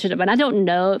 making the initiative. And I don't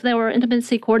know if there were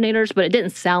intimacy coordinators, but it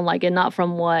didn't sound like it, not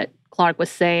from what Clarke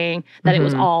was saying, that it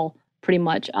was all pretty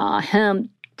much him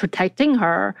protecting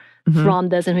her from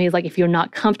this. And he's like, if you're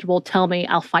not comfortable, tell me,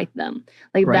 I'll fight them.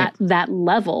 That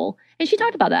level. And she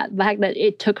talked about that, the fact that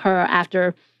it took her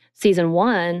after season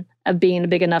 1 of being a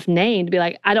big enough name to be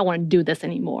like, I don't want to do this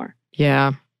anymore.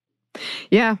 Yeah.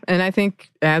 Yeah. And I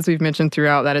think, as we've mentioned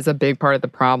throughout, that is a big part of the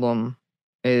problem,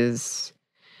 is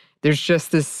there's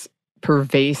just this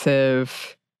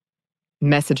pervasive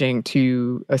messaging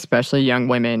to especially young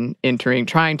women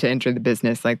trying to enter the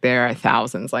business. Like, there are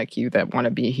thousands like you that want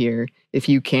to be here. If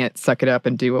you can't suck it up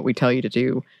and do what we tell you to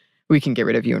do, we can get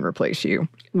rid of you and replace you.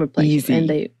 Easy.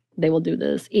 And they will do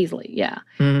this easily, yeah.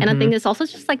 And I think it's also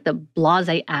just like the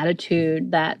blasé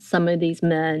attitude that some of these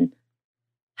men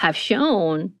have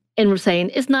shown, and we're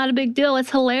saying, it's not a big deal,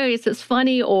 it's hilarious, it's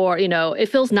funny, or, it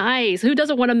feels nice. Who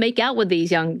doesn't want to make out with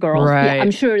these young girls? Right. Yeah, I'm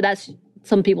sure that's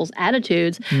some people's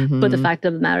attitudes. But the fact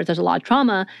of the matter is there's a lot of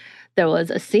trauma. There was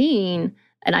a scene,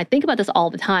 and I think about this all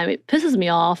the time. It pisses me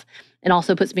off and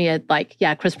also puts me at like,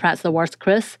 yeah, Chris Pratt's the worst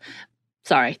Chris.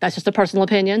 Sorry, that's just a personal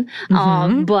opinion.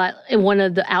 But in one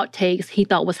of the outtakes he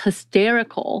thought was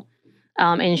hysterical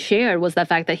and shared was the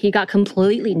fact that he got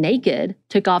completely naked,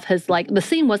 took off his, like, the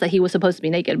scene was that he was supposed to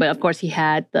be naked, but of course he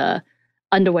had the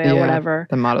underwear or whatever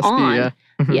the modesty, on.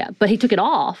 Yeah, but he took it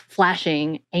off,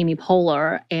 flashing Amy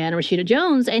Poehler and Rashida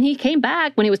Jones, and he came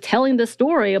back when he was telling this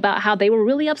story about how they were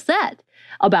really upset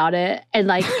about it, and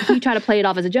like he tried to play it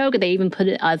off as a joke, and they even put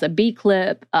it as a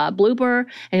B-clip blooper, and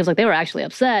he was like, they were actually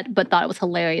upset, but thought it was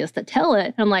hilarious to tell it.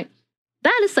 And I'm like,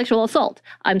 that is sexual assault.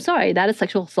 I'm sorry, that is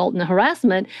sexual assault and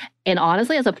harassment, and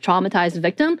honestly, as a traumatized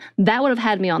victim, that would have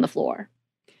had me on the floor.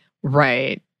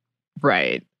 Right.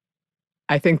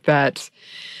 I think that,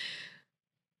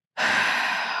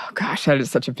 gosh, that is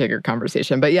such a bigger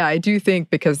conversation. But yeah, I do think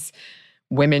because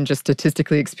women just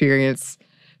statistically experience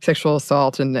sexual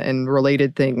assault and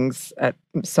related things at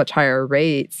such higher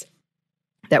rates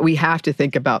that we have to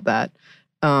think about that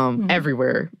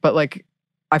everywhere. But like,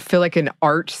 I feel like in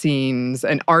art scenes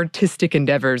and artistic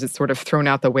endeavors, it's sort of thrown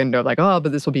out the window. Like, oh,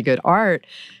 but this will be good art.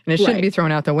 And it shouldn't be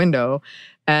thrown out the window.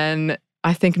 And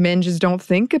I think men just don't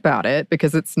think about it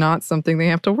because it's not something they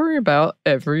have to worry about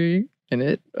every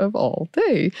minute of all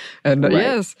day. And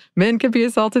yes, men can be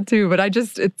assaulted too, but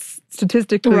it's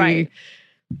statistically... Right.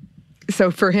 So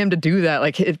for him to do that,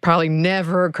 like, it probably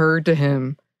never occurred to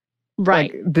him.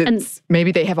 Right. Like, and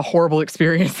maybe they have a horrible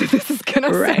experience that this is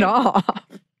going to set off.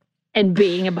 And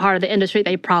being a part of the industry,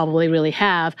 they probably really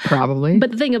have. Probably.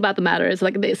 But the thing about the matter is,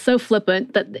 like, it's so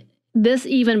flippant that this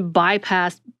even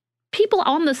bypassed people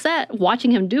on the set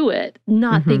watching him do it,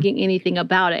 not thinking anything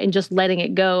about it and just letting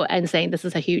it go and saying this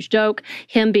is a huge joke.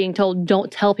 Him being told, don't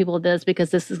tell people this because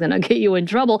this is going to get you in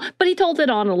trouble. But he told it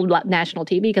on national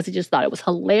TV because he just thought it was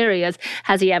hilarious.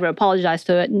 Has he ever apologized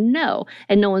to it? No.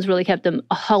 And no one's really held him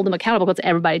accountable because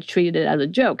everybody treated it as a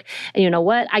joke. And you know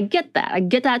what? I get that. I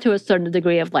get that to a certain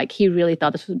degree of like, he really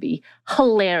thought this would be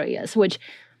hilarious, which,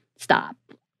 stop.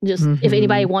 Just if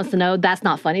anybody wants to know, that's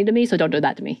not funny to me, so don't do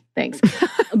that to me. Thanks.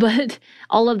 But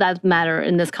all of that matter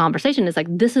in this conversation is like,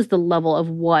 this is the level of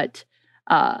what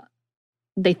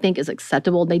they think is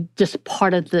acceptable. They just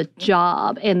part of the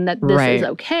job and that this is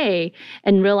okay.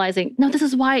 And realizing, no, this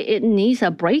is why it needs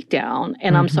a breakdown.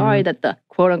 And I'm sorry that the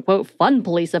quote unquote fun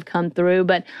police have come through,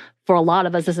 but for a lot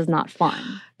of us, this is not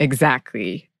fun.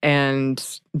 Exactly.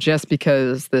 And just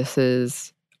because this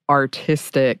is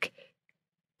artistic,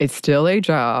 it's still a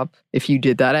job. If you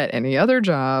did that at any other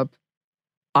job,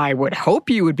 I would hope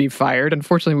you would be fired.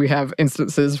 Unfortunately, we have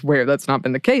instances where that's not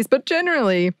been the case, but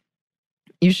generally,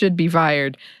 you should be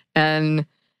fired. And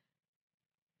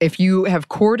if you have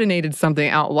coordinated something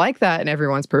out like that and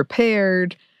everyone's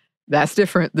prepared, that's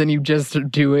different than you just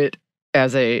do it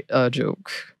as a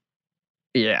joke.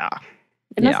 Yeah.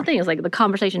 And that's the thing, is like the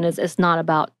conversation is, it's not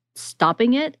about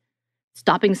stopping it.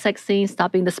 Stopping sex scenes,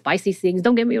 stopping the spicy scenes.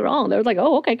 Don't get me wrong. They're like,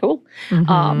 oh, okay, cool.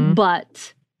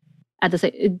 But at the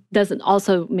same, it doesn't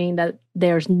also mean that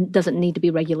doesn't need to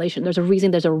be regulation. There's a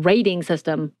reason there's a rating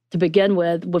system to begin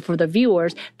with for the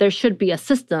viewers. There should be a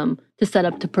system to set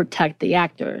up to protect the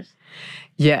actors.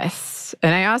 Yes.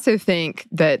 And I also think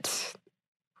that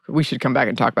we should come back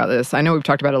and talk about this. I know we've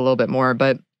talked about it a little bit more,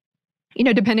 but, you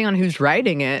know, depending on who's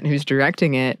writing it and who's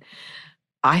directing it,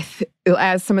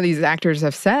 as some of these actors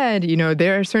have said, you know,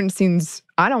 there are certain scenes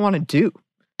I don't want to do.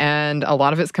 And a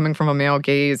lot of it's coming from a male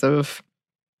gaze of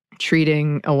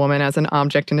treating a woman as an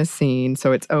object in a scene,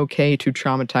 so it's okay to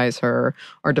traumatize her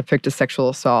or depict a sexual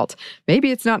assault. Maybe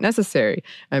it's not necessary.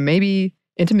 And maybe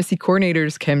intimacy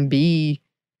coordinators can be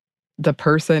the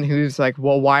person who's like,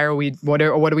 well, what are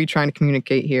we trying to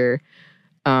communicate here?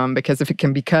 Because if it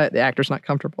can be cut, the actor's not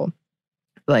comfortable.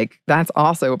 Like, that's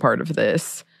also a part of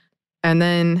this. And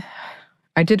then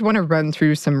I did want to run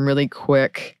through some really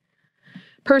quick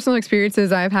personal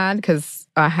experiences I've had, because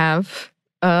I have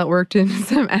worked in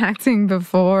some acting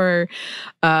before.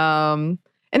 And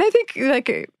I think,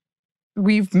 like,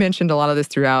 we've mentioned a lot of this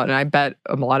throughout, and I bet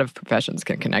a lot of professions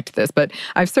can connect to this. But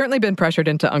I've certainly been pressured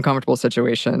into uncomfortable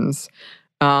situations.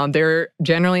 There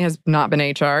generally has not been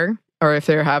HR, or if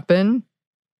there have been,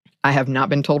 I have not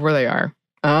been told where they are.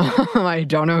 I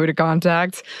don't know who to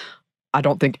contact. I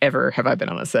don't think ever have I been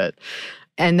on a set.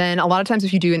 And then a lot of times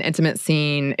if you do an intimate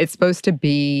scene, it's supposed to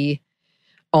be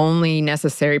only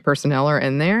necessary personnel are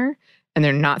in there, and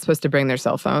they're not supposed to bring their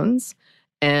cell phones.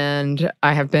 And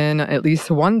I have been at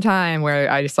least one time where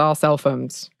I saw cell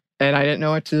phones and I didn't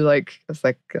know what to, like, I was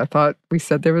like, I thought we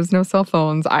said there was no cell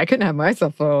phones. I couldn't have my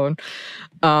cell phone.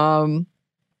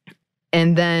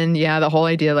 And then, the whole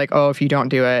idea like, oh, if you don't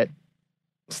do it,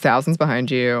 there's thousands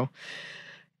behind you.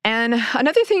 And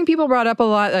another thing people brought up a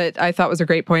lot that I thought was a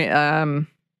great point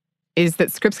is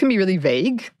that scripts can be really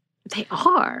vague. They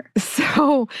are.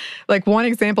 So, like, one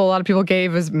example a lot of people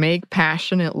gave is make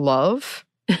passionate love.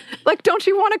 Like, don't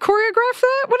you want to choreograph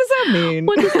that? What does that mean?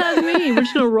 What does that mean? We're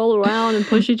just going to roll around and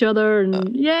push each other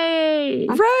and yay.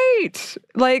 Right.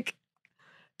 Like,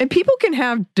 and people can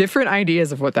have different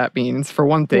ideas of what that means, for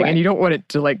one thing. Right. And you don't want it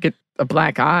to, like, get a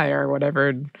black eye or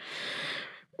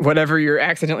whatever you're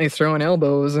accidentally throwing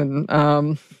elbows.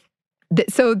 And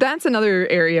so that's another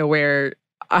area where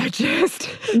I'm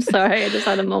sorry, I just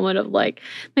had a moment of like,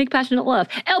 make passionate love.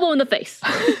 Elbow in the face.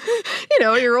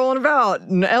 You're rolling about,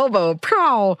 an elbow,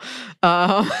 pow.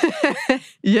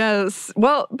 Yes.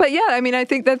 Well, but I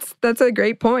think that's a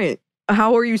great point.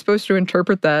 How are you supposed to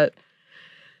interpret that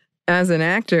as an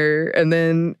actor? And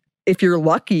then if you're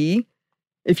lucky,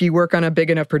 if you work on a big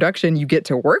enough production, you get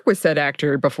to work with said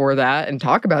actor before that and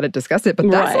talk about it, discuss it.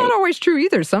 But that's not always true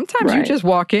either. Sometimes you just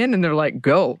walk in and they're like,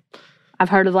 go. I've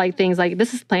heard of like things like,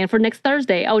 this is planned for next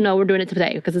Thursday. Oh no, we're doing it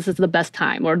today because this is the best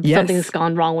time. Or something's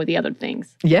gone wrong with the other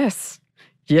things. Yes.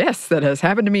 Yes, that has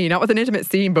happened to me. Not with an intimate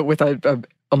scene, but with a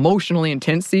emotionally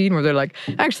intense scene where they're like,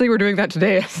 actually, we're doing that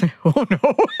today. I say, oh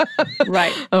no.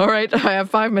 Right. All right, I have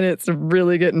 5 minutes to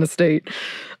really get in a state.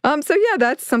 So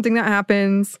that's something that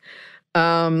happens.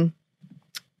 And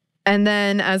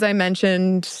then, as I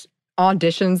mentioned,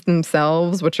 auditions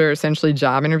themselves, which are essentially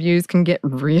job interviews, can get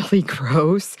really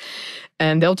gross.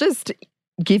 And they'll just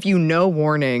give you no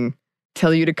warning,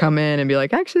 tell you to come in and be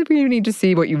like, actually, we need to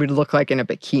see what you would look like in a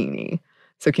bikini.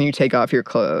 So can you take off your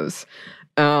clothes?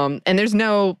 And there's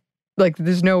no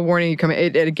warning. You come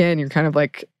in, again, you're kind of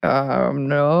like,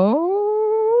 no.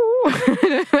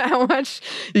 How much?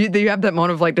 You have that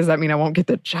moment of like, does that mean I won't get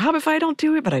the job if I don't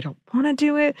do it, but I don't want to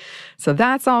do it? So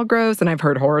that's all gross. And I've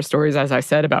heard horror stories, as I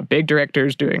said, about big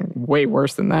directors doing way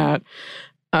worse than that.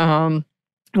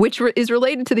 Which is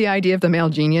related to the idea of the male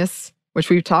genius, which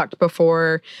we've talked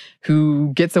before,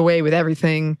 who gets away with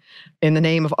everything in the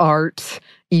name of art,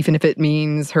 even if it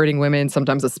means hurting women,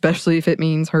 sometimes especially if it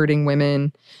means hurting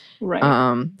women. Right.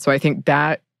 So I think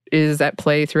that is at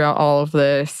play throughout all of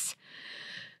this.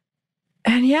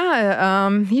 And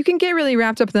you can get really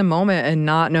wrapped up in the moment and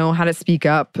not know how to speak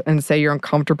up and say you're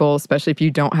uncomfortable, especially if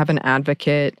you don't have an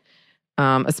advocate.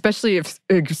 Especially if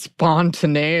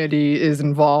spontaneity is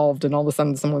involved and all of a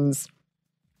sudden someone's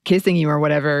kissing you or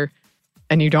whatever,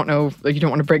 and you don't know, like, you don't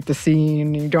want to break the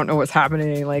scene, you don't know what's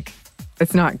happening, like,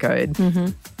 it's not good. Mm-hmm.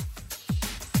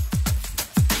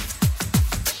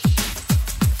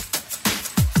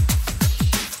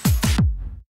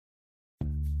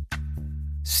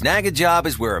 Snag a Job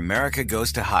is where America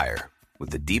goes to hire, with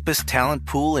the deepest talent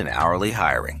pool in hourly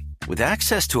hiring. With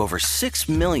access to over 6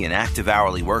 million active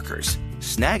hourly workers,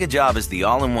 Snag a Job is the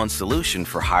all-in-one solution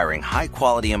for hiring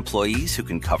high-quality employees who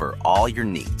can cover all your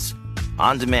needs.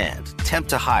 On demand, temp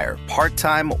to hire,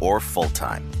 part-time or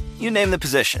full-time. You name the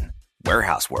position.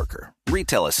 Warehouse worker,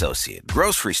 retail associate,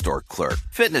 grocery store clerk,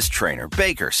 fitness trainer,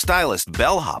 baker, stylist,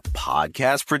 bellhop,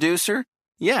 podcast producer.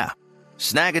 Yeah,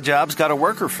 Snag a Job's got a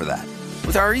worker for that.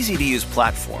 With our easy-to-use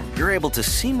platform, you're able to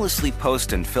seamlessly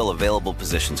post and fill available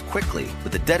positions quickly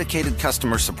with a dedicated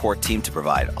customer support team to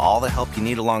provide all the help you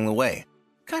need along the way.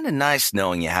 Kind of nice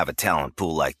knowing you have a talent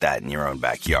pool like that in your own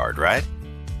backyard, right?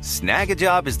 Snag a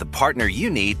Job is the partner you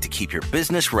need to keep your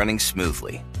business running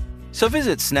smoothly. So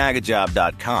visit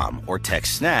snagajob.com or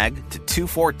text SNAG to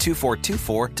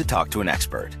 242424 to talk to an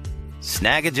expert.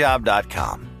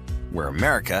 Snagajob.com, where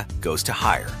America goes to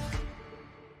hire.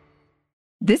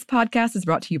 This podcast is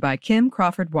brought to you by Kim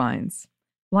Crawford Wines.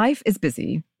 Life is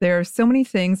busy. There are so many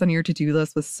things on your to-do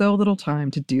list with so little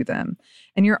time to do them.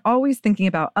 And you're always thinking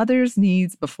about others'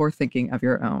 needs before thinking of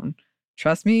your own.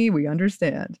 Trust me, we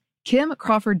understand. Kim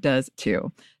Crawford does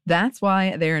too. That's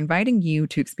why they're inviting you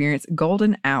to experience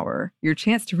Golden Hour, your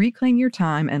chance to reclaim your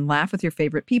time and laugh with your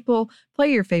favorite people,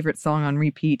 play your favorite song on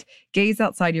repeat, gaze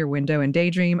outside your window and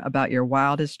daydream about your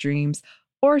wildest dreams,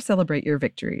 or celebrate your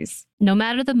victories. No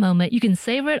matter the moment, you can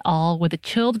savor it all with a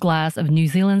chilled glass of New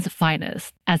Zealand's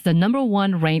finest. As the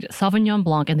 #1 ranked Sauvignon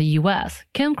Blanc in the U.S.,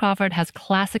 Kim Crawford has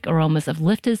classic aromas of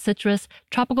lifted citrus,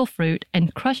 tropical fruit,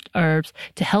 and crushed herbs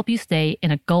to help you stay in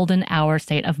a golden hour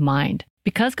state of mind.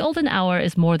 Because golden hour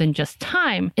is more than just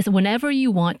time, it's whenever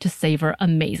you want to savor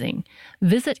amazing.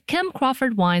 Visit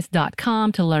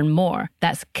KimCrawfordWines.com to learn more.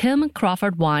 That's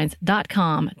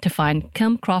KimCrawfordWines.com to find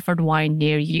Kim Crawford wine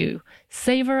near you.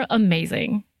 Savor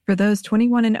amazing. For those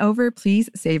 21 and over, please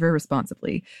savor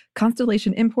responsibly.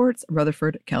 Constellation Imports,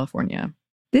 Rutherford, California.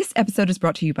 This episode is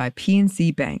brought to you by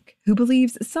PNC Bank, who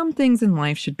believes some things in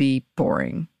life should be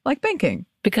boring, like banking.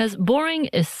 Because boring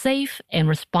is safe and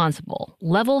responsible,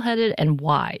 level-headed and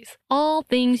wise. All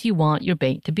things you want your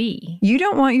bank to be. You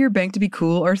don't want your bank to be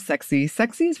cool or sexy.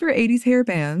 Sexy is for 80s hair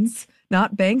bands,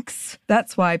 not banks.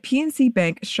 That's why PNC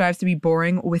Bank strives to be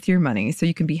boring with your money so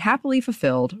you can be happily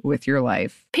fulfilled with your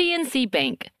life. PNC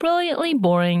Bank, brilliantly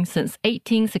boring since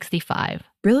 1865.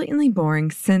 Brilliantly Boring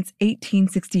Since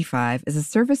 1865 is a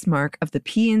service mark of the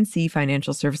PNC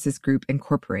Financial Services Group,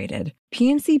 Incorporated.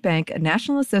 PNC Bank, a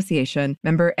National Association,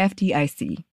 member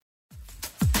FDIC.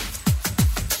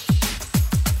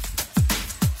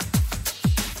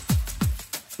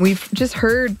 We've just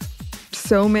heard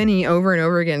so many over and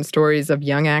over again stories of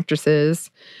young actresses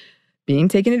being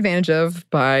taken advantage of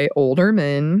by older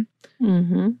men.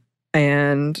 Mm-hmm.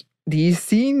 And these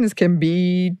scenes can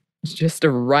be just a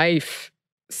rife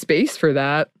space for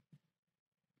that.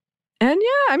 And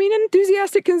yeah, I mean,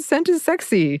 enthusiastic consent is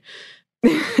sexy.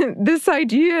 This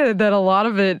idea that a lot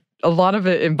of it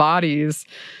embodies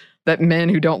that men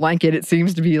who don't like it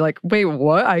seems to be like, wait,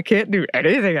 what? I can't do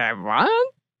anything I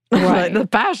want? Right. Like, the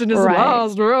passion is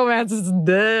lost, romance is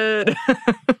dead.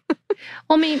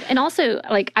 Well, I mean, and also,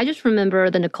 like, I just remember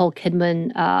the Nicole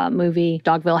Kidman movie,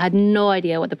 Dogville. I had no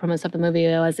idea what the premise of the movie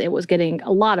was. It was getting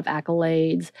a lot of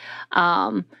accolades.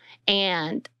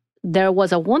 And there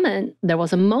was a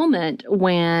moment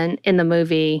when in the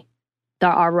movie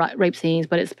there are rape scenes,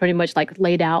 but it's pretty much like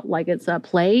laid out like it's a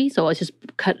play. So it's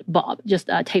just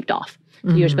taped off.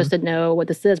 So you're supposed to know what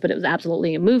this is, but it was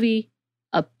absolutely a movie,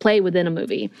 a play within a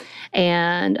movie.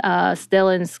 And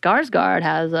Stellan Skarsgård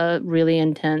has a really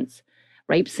intense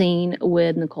rape scene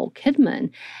with Nicole Kidman.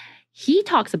 He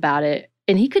talks about it,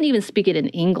 and he couldn't even speak it in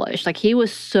English. Like, he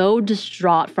was so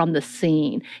distraught from the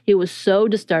scene. He was so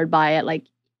disturbed by it. Like,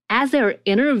 as they were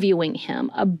interviewing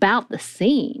him about the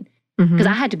scene, because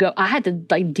I had to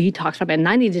like detox from it, and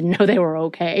I needed to know they were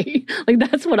okay. Like,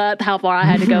 that's how far I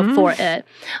had to go for it.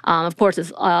 Of course,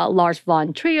 it's Lars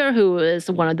von Trier, who is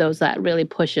one of those that really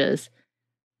pushes,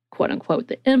 quote unquote,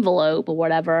 the envelope or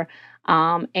whatever.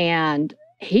 And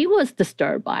he was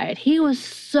disturbed by it. He was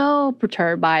so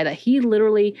perturbed by it that he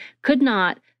literally could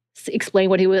not explain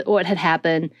what had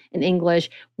happened in English.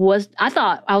 I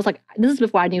was like, this is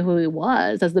before I knew who he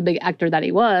was as the big actor that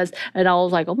he was. And I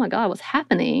was like, oh my God, what's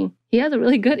happening? He has a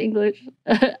really good English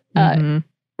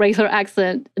regular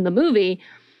accent in the movie.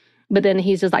 But then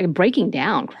he's just like breaking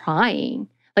down, crying.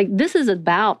 Like, this is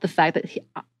about the fact that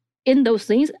in those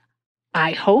scenes,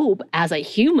 I hope as a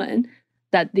human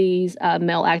that these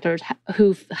male actors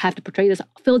who have to portray this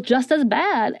feel just as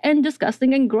bad and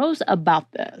disgusting and gross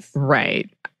about this. Right.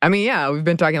 I mean, yeah, we've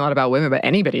been talking a lot about women, but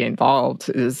anybody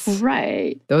involved is...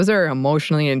 Right. Those are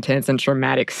emotionally intense and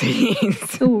traumatic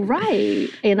scenes. Right.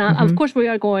 And of course, we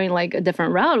are going like a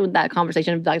different route with that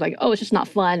conversation. Like, oh, it's just not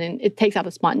fun and it takes out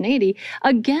the spontaneity.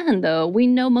 Again, though, we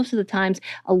know most of the times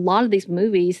a lot of these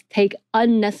movies take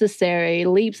unnecessary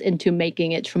leaps into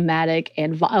making it traumatic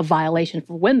and a violation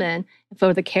for women,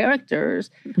 for the characters,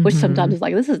 which sometimes is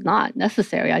like, this is not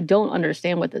necessary. I don't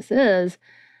understand what this is.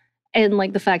 And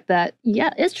like the fact that,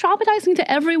 yeah, it's traumatizing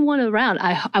to everyone around,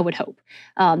 I would hope.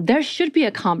 There should be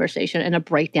a conversation and a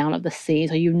breakdown of the scene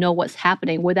so you know what's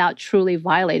happening without truly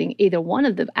violating either one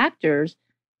of the actors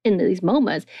in these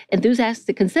moments.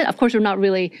 Enthusiastic consent, of course, we're not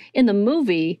really in the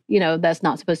movie, that's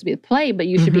not supposed to be a play, but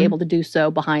you should be able to do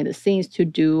so behind the scenes to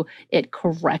do it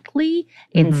correctly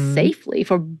and safely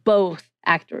for both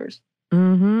actors.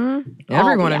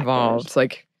 Everyone involved.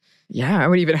 Like, yeah, I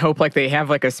would even hope like they have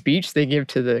like a speech they give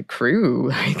to the crew.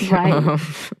 Like, right.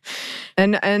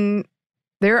 And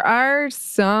there are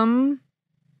some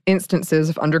instances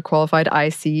of underqualified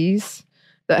ICs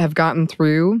that have gotten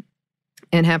through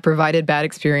and have provided bad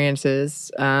experiences.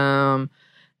 And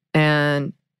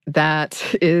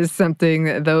that is something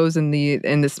that those in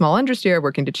the small industry are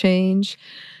working to change.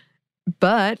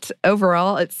 But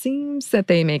overall, it seems that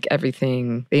they make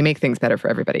things better for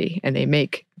everybody, and they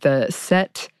make the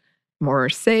set more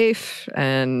safe,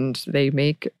 and they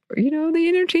make, the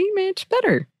entertainment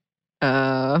better.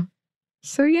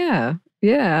 So yeah.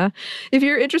 If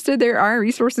you're interested, there are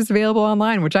resources available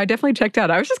online, which I definitely checked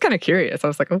out. I was just kind of curious. I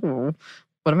was like, oh,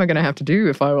 what am I going to have to do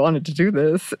if I wanted to do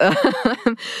this?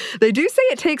 They do say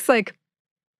it takes like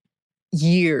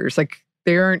years. Like,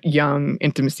 they aren't young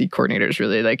intimacy coordinators,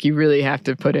 really. Like, you really have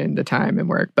to put in the time and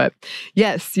work. But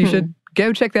yes, you should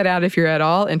go check that out if you're at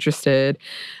all interested.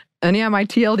 And yeah, my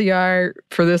TLDR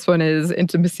for this one is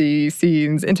intimate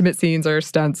scenes are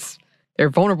stunts. They're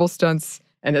vulnerable stunts,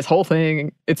 And this whole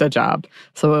thing, it's a job.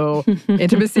 So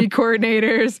intimacy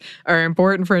coordinators are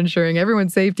important for ensuring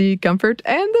everyone's safety, comfort,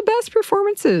 and the best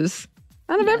performances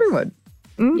out of everyone.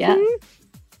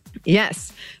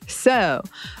 Yes. So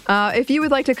if you would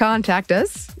like to contact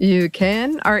us, you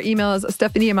can. Our email is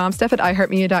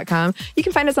stephaniemomstuff@iheartmedia.com. You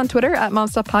can find us on Twitter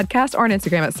 @momstuffpodcast or on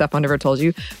Instagram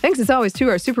 @stuffmomnevertoldyou. Thanks as always to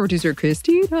our super producer,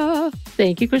 Christina.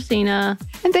 Thank you, Christina.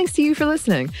 And thanks to you for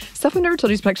listening. Stuff Mom Never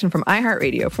Told You is a production from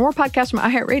iHeartRadio. For more podcasts from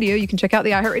iHeartRadio, you can check out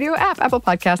the iHeartRadio app, Apple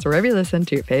Podcasts, or wherever you listen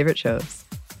to your favorite shows.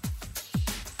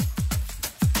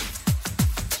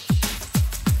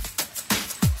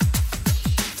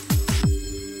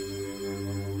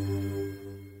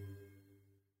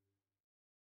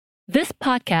 This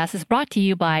podcast is brought to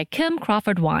you by Kim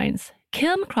Crawford Wines.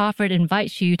 Kim Crawford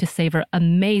invites you to savor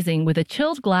amazing with a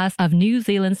chilled glass of New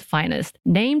Zealand's finest,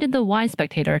 named in the Wine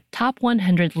Spectator Top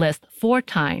 100 list 4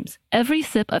 times. Every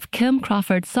sip of Kim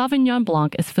Crawford Sauvignon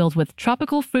Blanc is filled with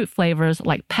tropical fruit flavors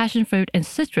like passion fruit and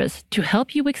citrus to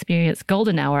help you experience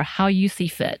golden hour how you see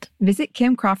fit. Visit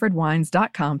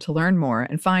KimCrawfordWines.com to learn more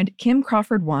and find Kim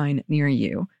Crawford wine near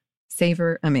you.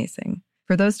 Savor amazing.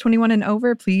 For those 21 and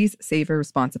over, please savor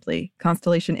responsibly.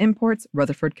 Constellation Imports,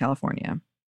 Rutherford, California.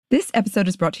 This episode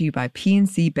is brought to you by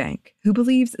PNC Bank, who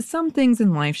believes some things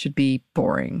in life should be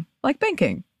boring, like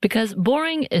banking. Because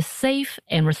boring is safe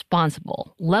and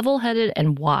responsible, level-headed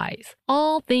and wise.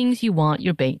 All things you want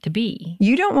your bank to be.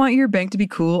 You don't want your bank to be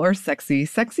cool or sexy.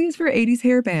 Sexy is for 80s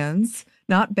hair bands,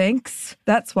 not banks.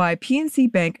 That's why PNC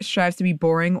Bank strives to be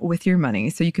boring with your money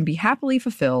so you can be happily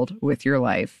fulfilled with your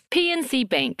life. PNC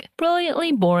Bank,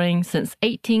 brilliantly boring since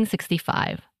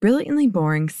 1865. Brilliantly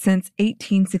Boring Since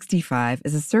 1865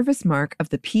 is a service mark of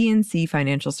the PNC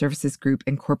Financial Services Group,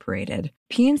 Incorporated.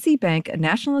 PNC Bank, a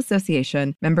National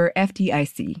Association, member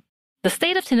FDIC. The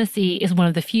state of Tennessee is one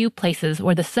of the few places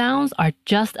where the sounds are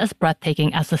just as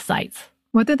breathtaking as the sights.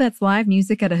 Whether that's live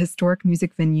music at a historic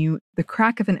music venue, the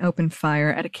crack of an open fire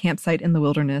at a campsite in the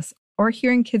wilderness, or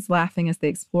hearing kids laughing as they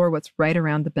explore what's right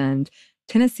around the bend,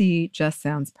 Tennessee just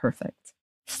sounds perfect.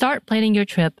 Start planning your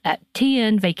trip at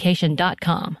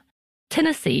tnvacation.com.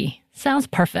 Tennessee sounds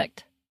perfect.